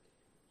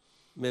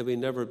 May we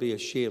never be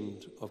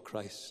ashamed of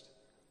Christ.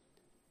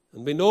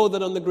 And we know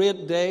that on the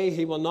great day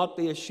he will not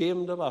be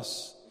ashamed of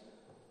us.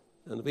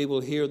 And we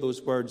will hear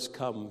those words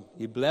come,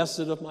 "Ye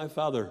blessed of my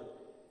Father,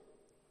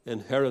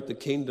 inherit the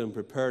kingdom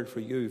prepared for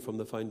you from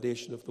the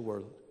foundation of the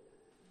world."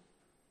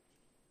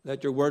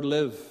 Let your word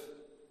live.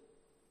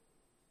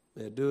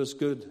 May it do us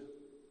good.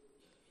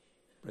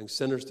 Bring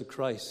sinners to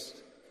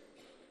Christ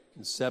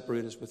and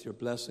separate us with your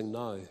blessing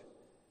now.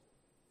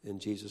 In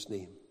Jesus'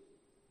 name.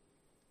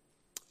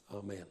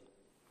 Amen.